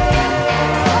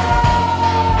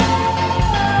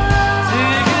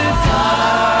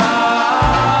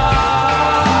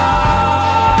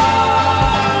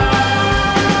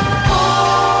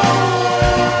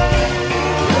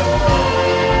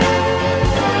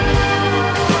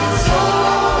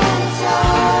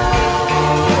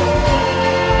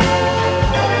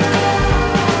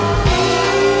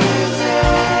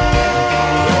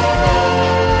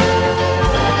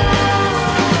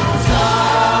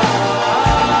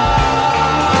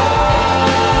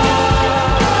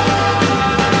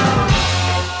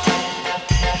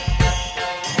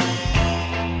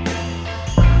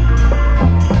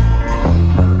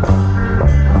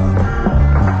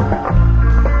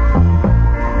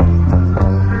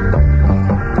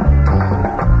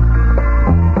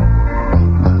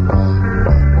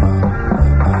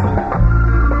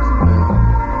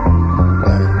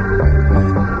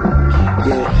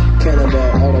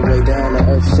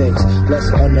 Let's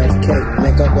unearth cake,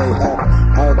 make our way up.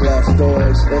 Hourglass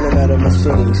doors, internet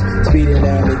machines, speeding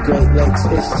down the Great Lakes,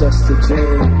 it's just a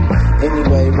dream.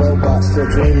 Anyway, robots still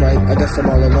dream right, I guess I'm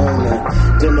all alone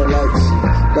now. Dim the lights,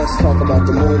 let's talk about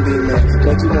the moonbeam, man.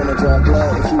 Make you wanna draw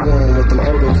blood if you want with them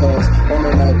older cars. On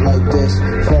a night like this,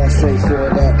 fall straight for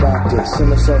that rocket.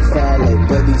 Simmer so violent,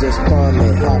 baby just palm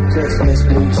it. Hot Christmas,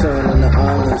 we chillin' in the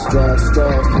islands, draw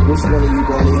straws. Which one of you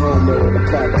gon' leave home with the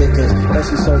plot thickens? That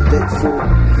she so thick, fool.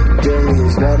 Dairy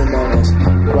is watermelons,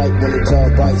 right when the jaw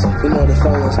bites. We know the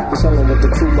fellas, we tellin' what the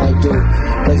crew might do.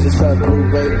 Razor sharp blue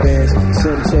Ray-Bans,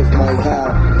 some chick might howl.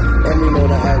 And we know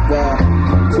to act wild,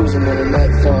 cruising when the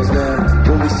night falls now.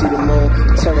 When we see the moon,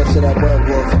 turn up to that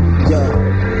werewolf. Yo,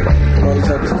 all these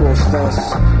other cool stunts,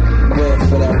 real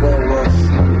for that werewolf.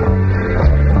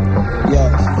 Yo.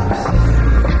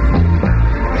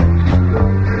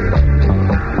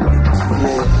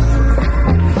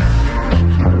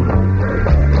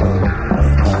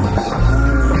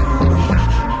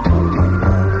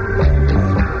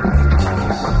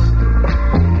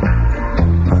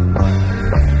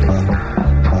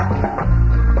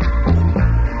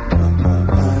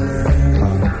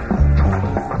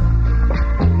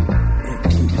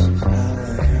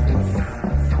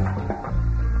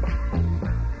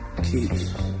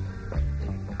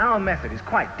 method is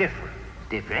quite different.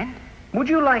 Different? Would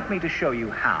you like me to show you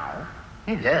how?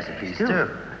 Yes, please do.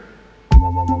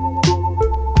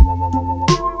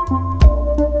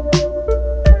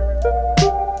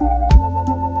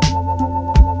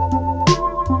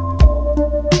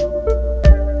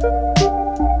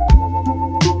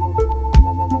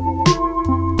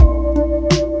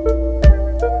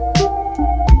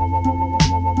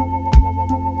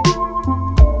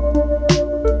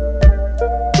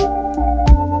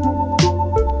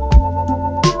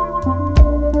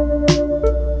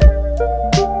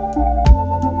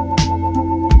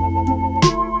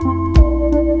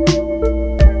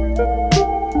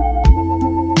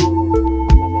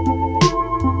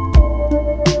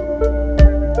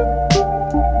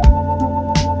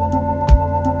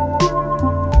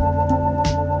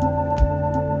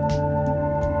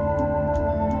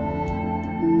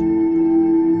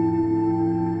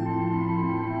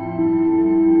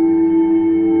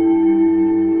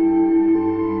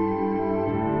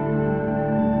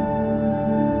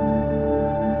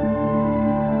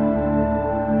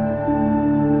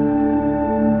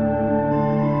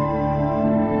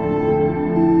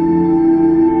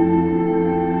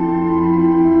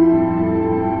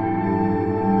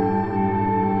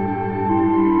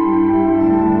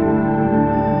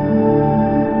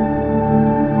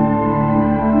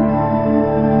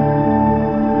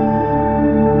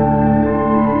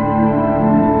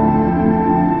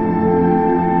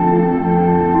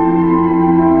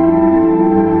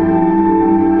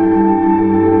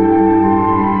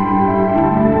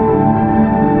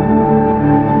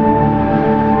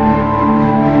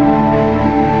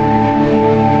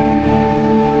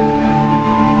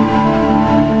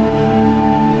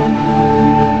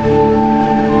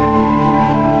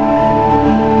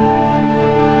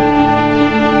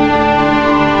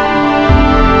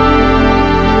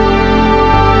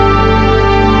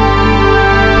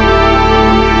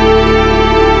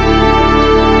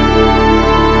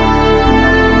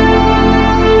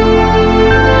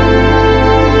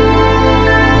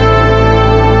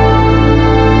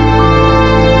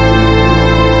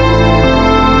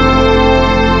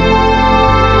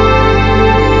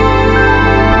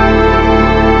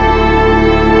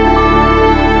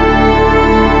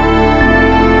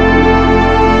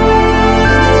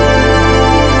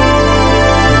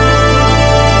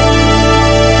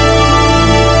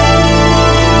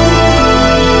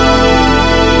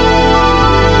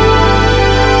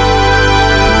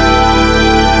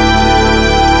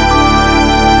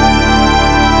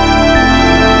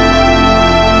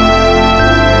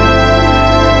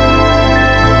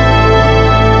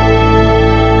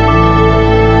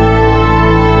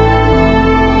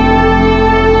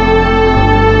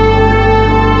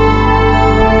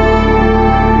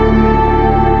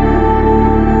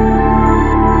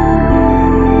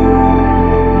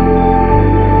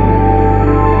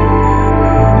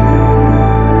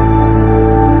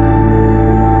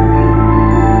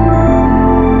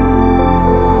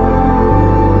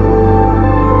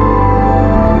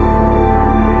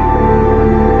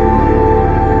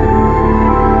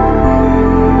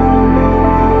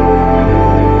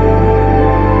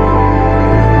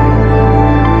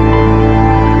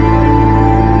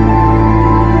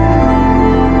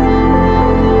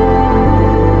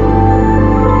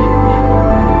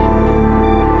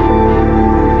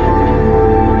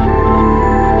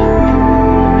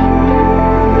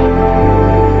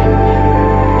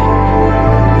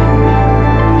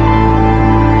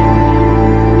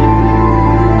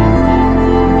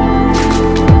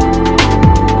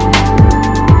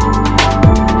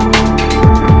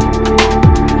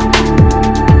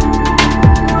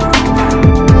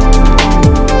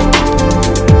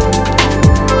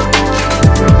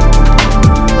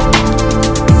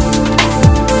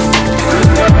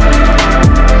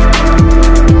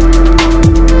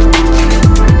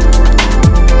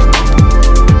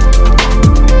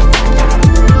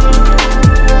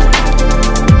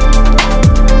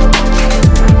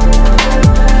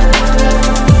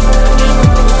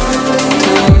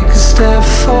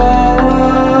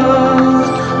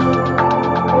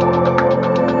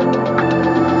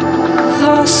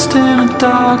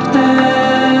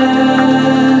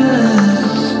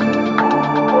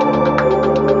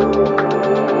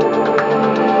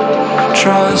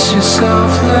 Trust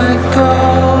yourself, let go,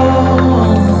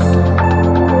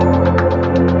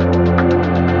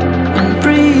 and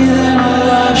breathe in a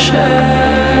lush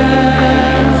air.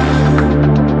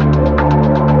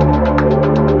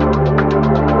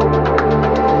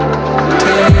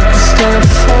 Take a step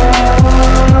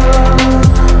forward,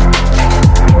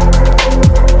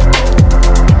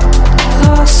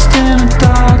 lost in a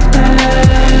darkness.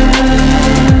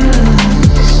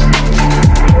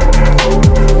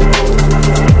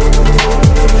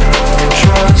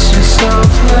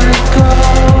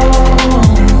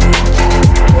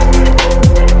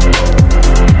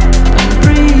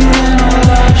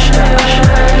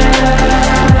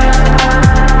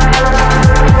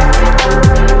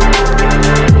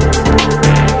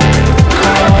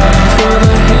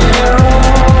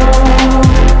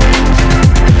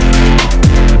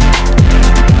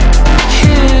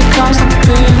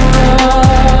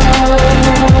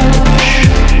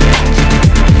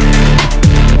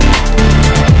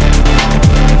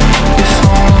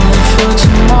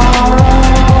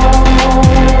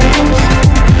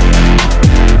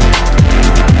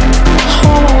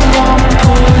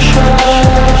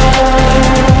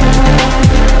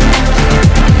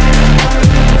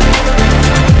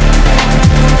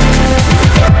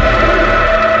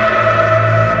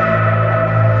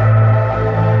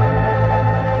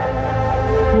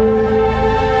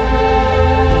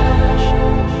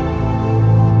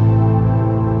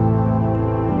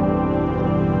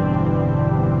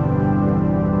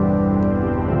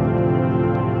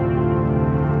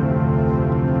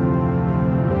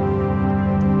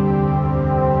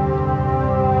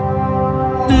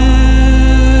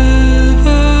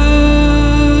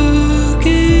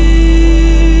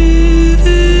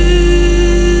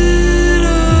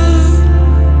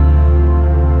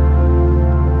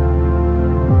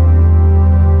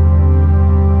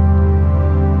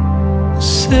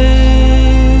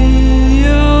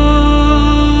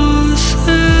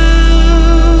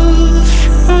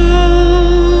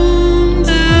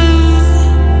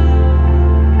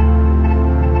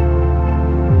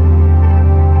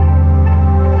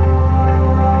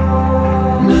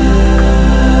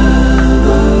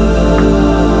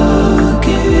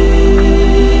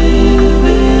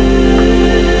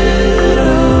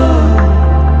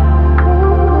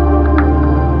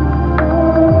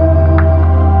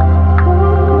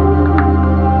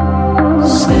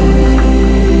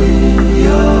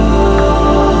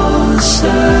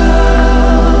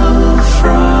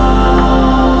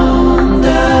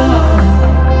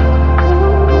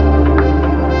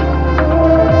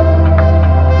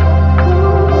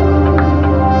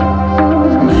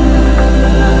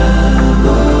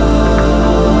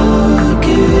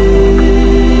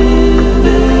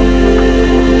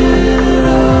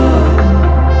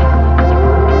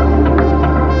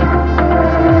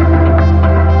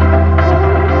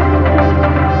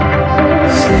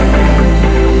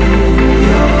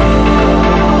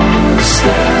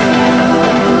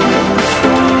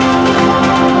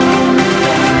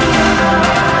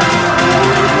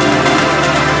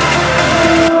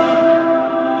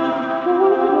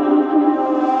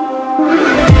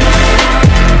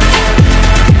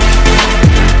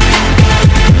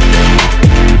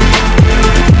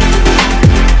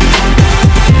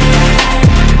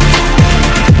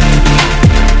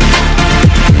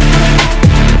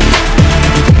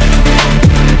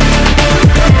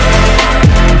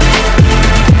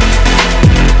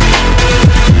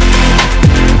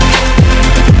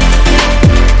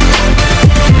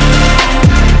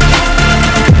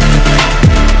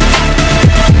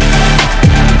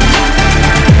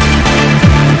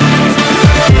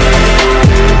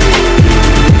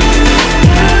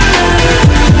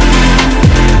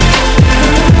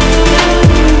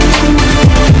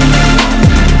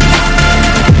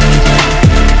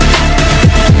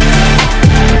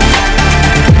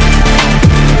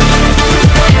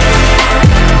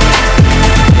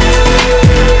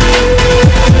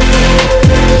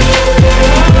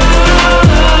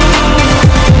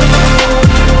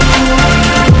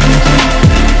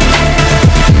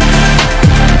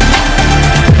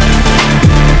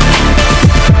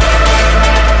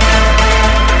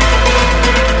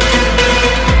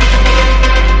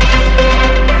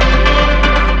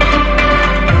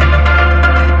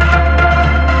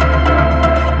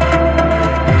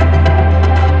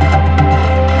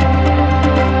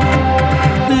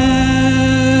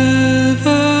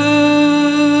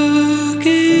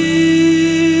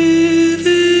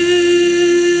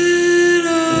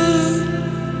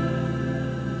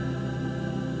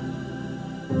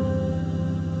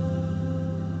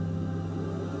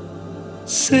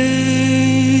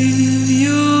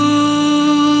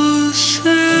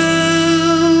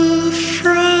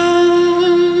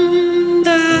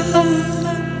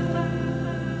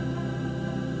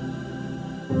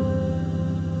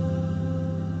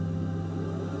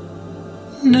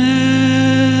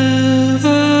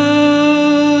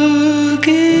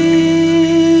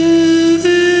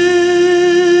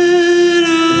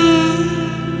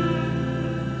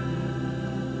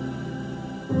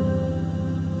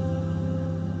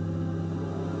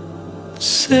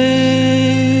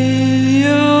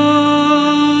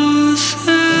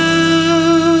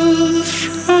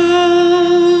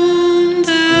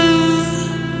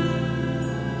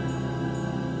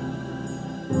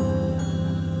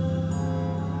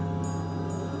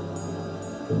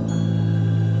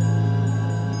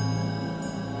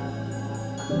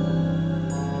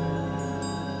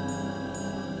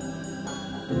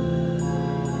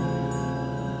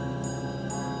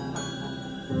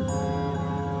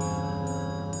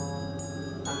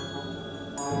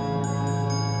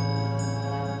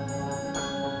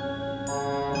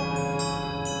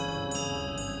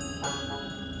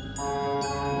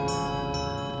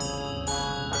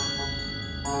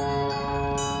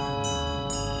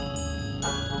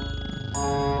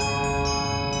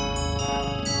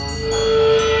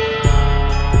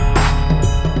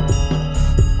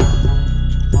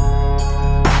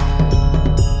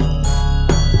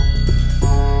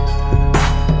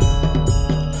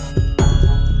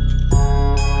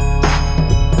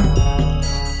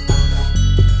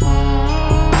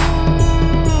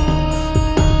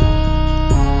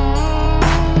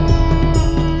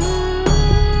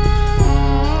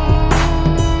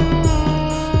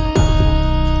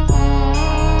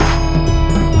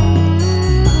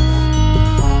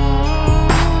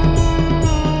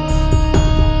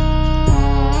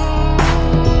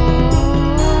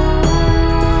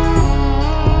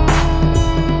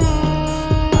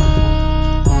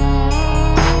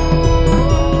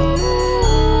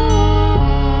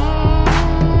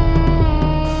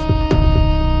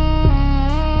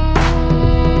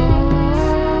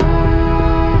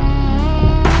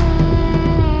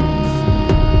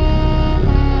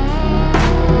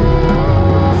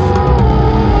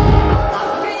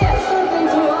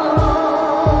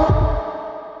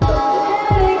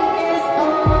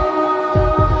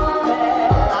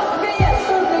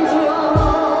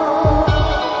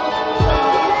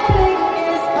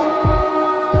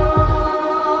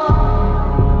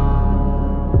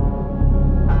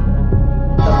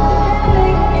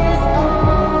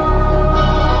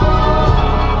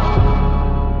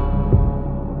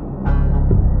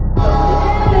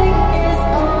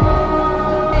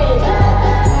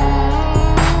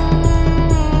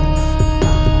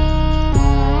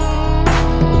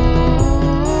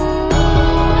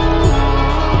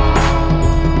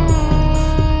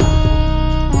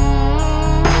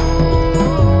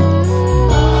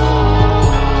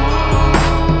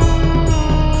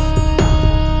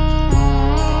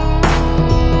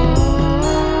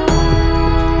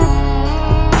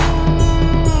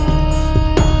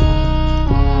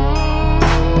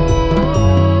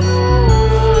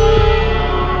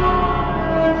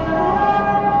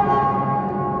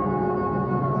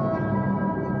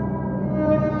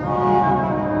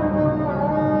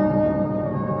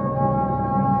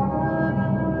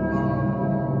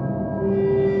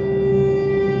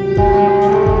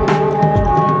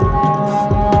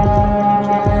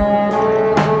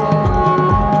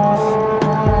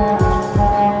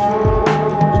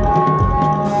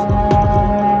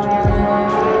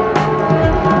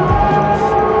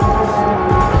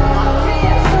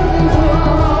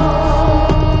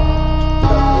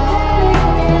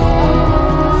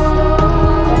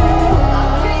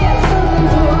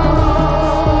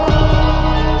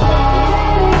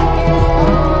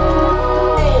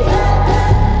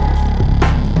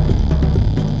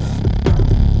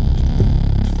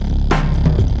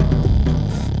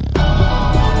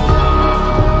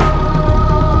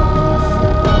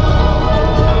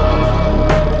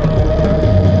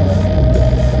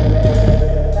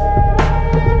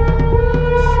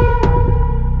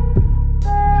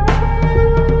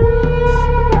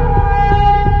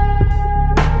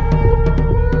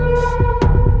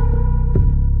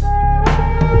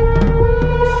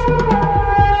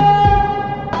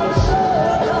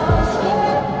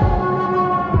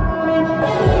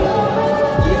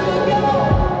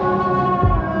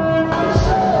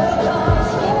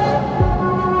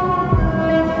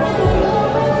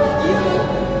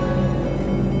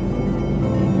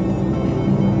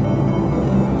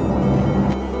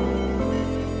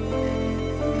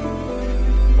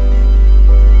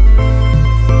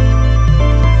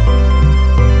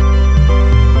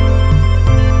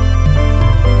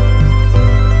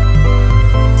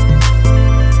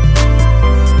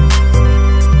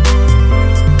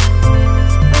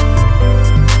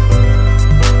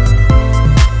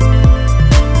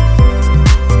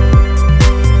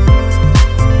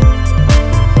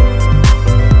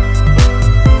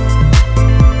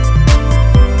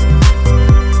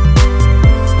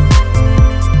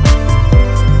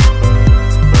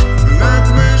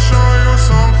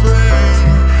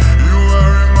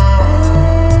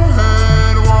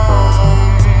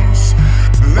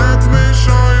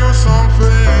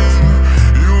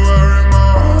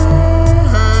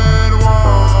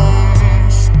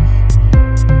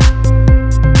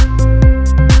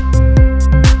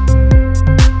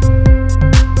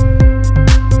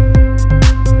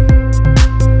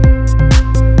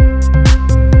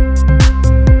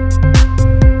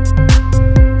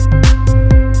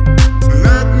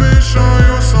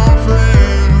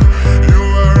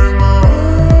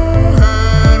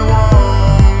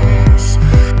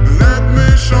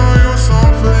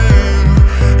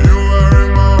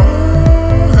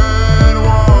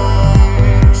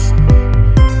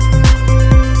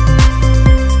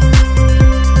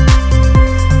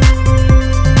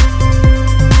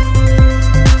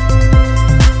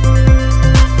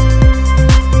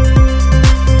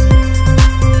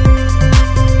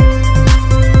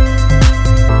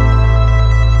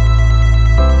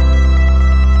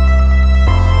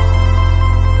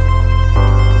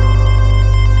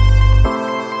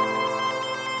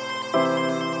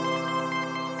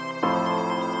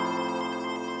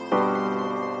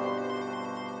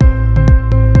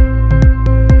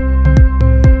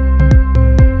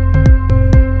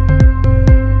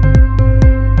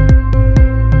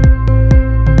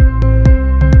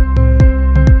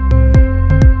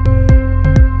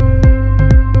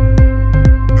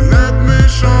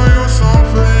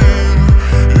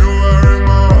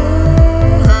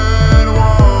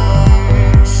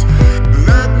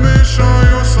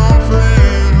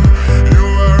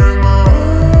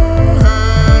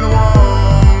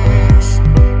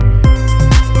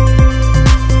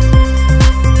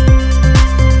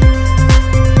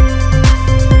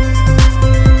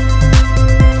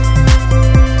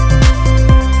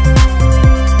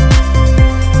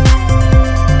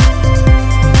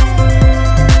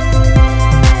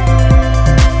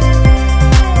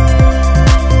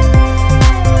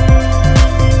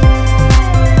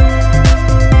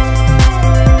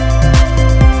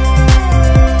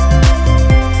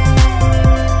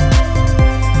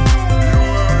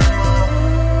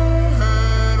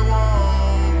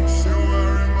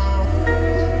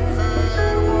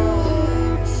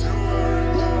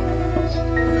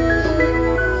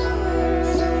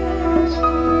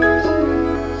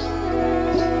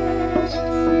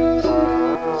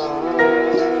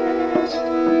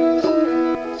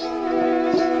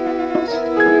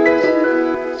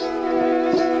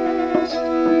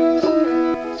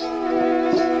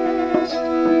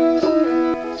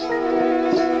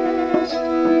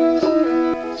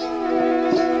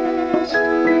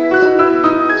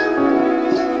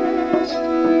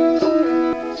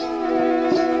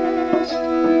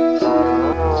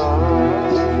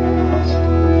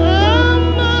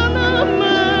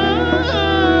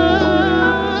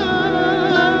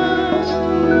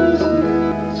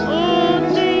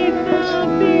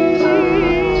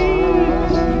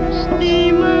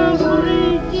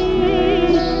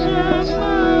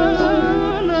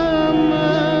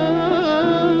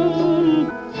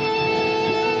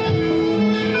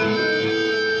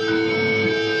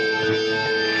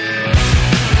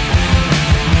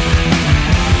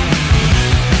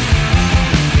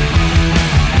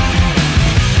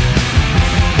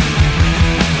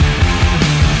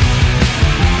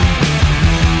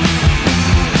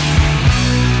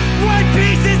 And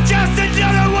peace is just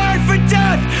another word for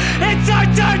death. It's our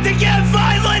time to give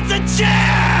violence a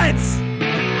chance.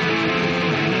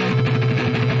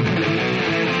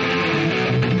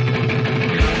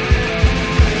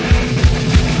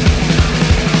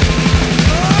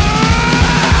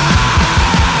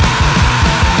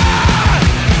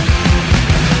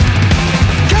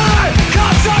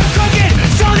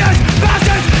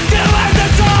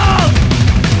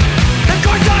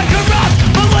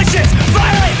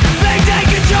 Violent, they take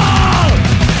control.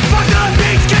 Fuck the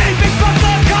peacekeeping, fuck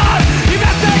the cop.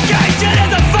 Investigation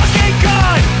is a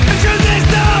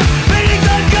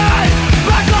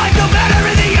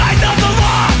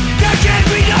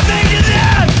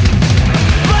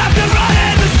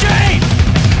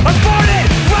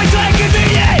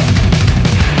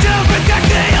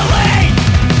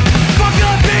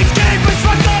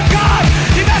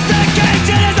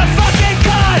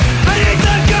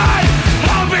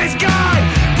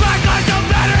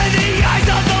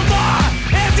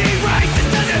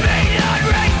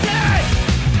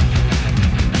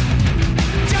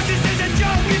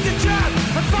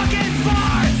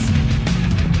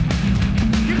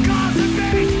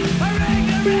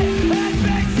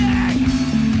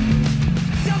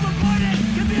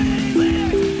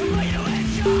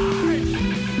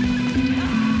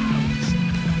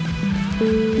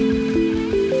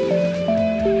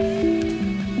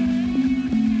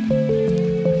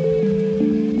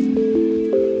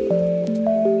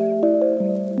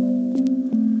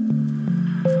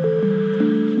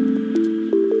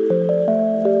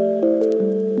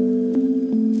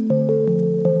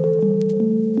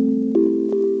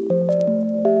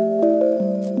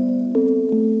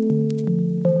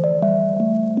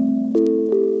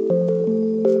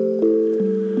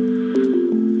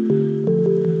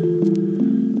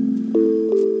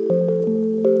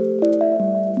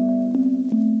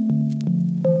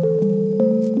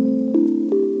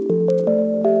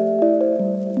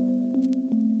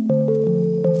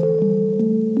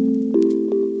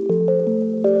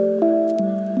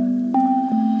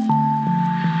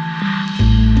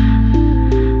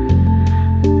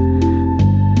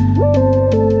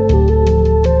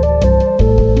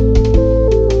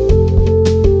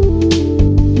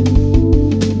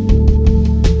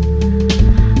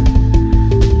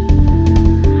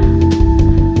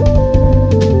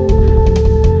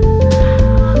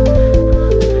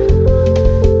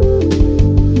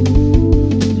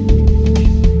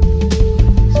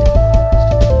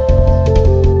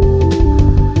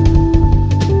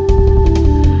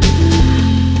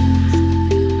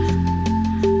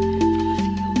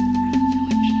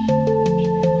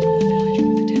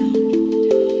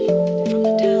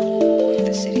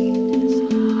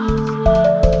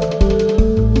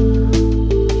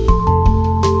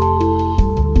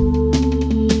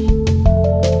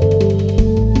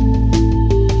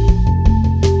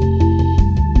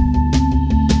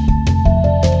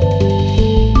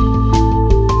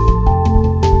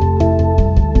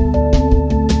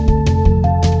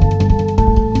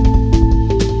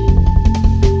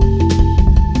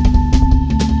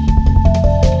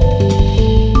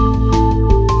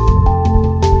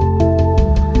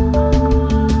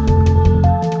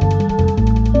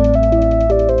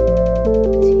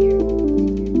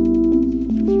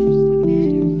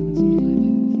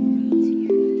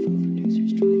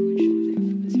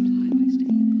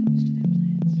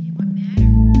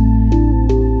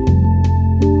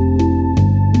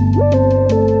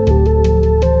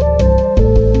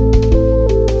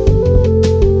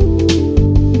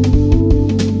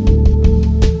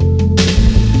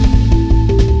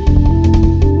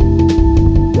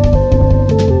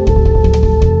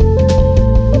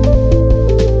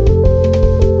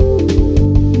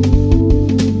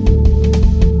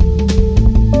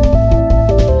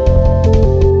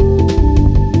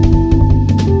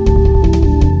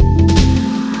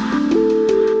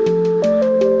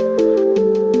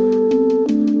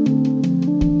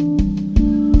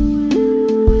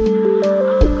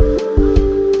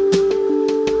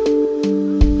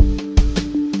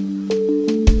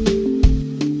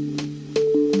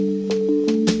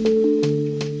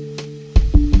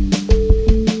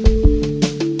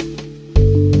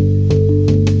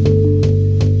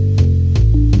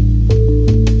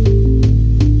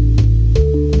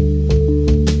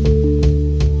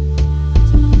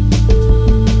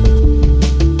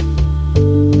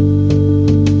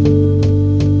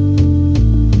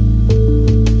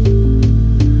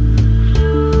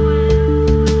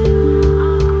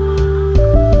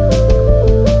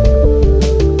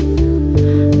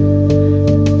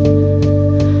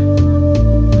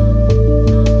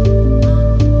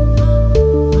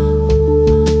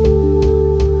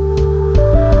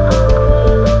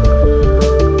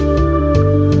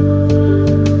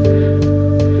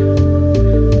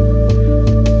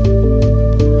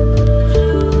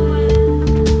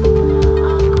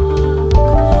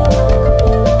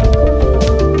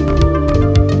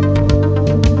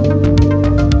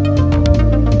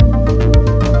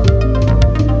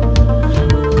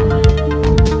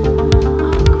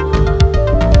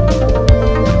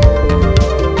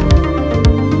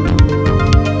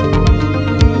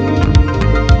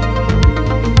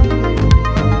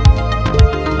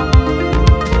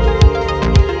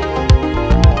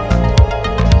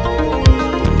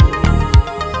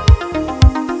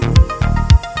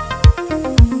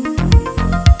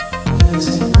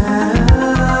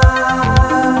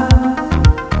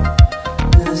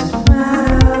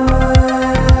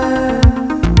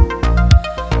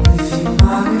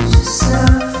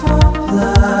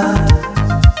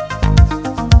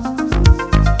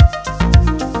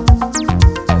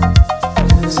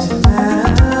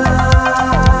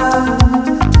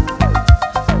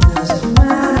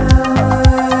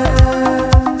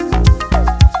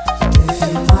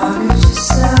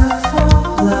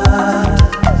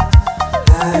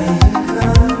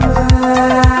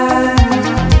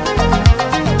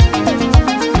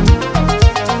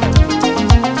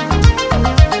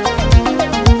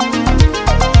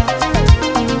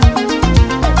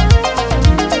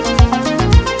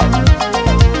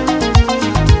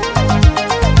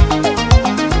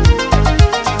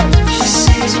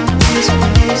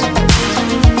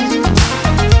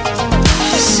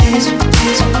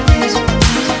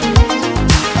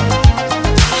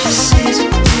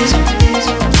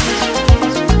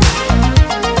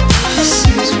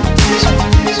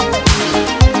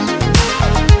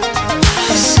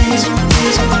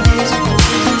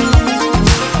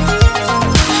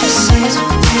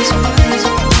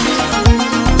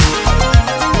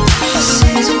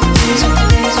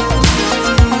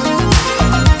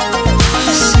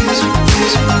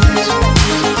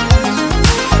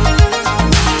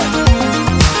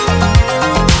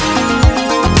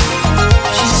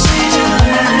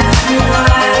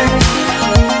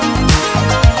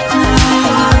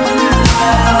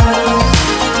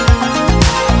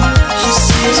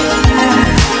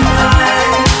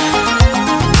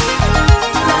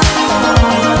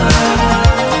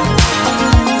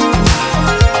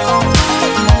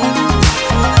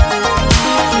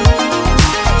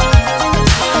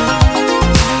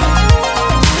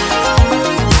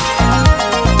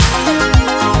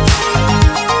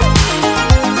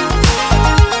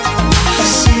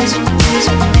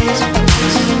Please.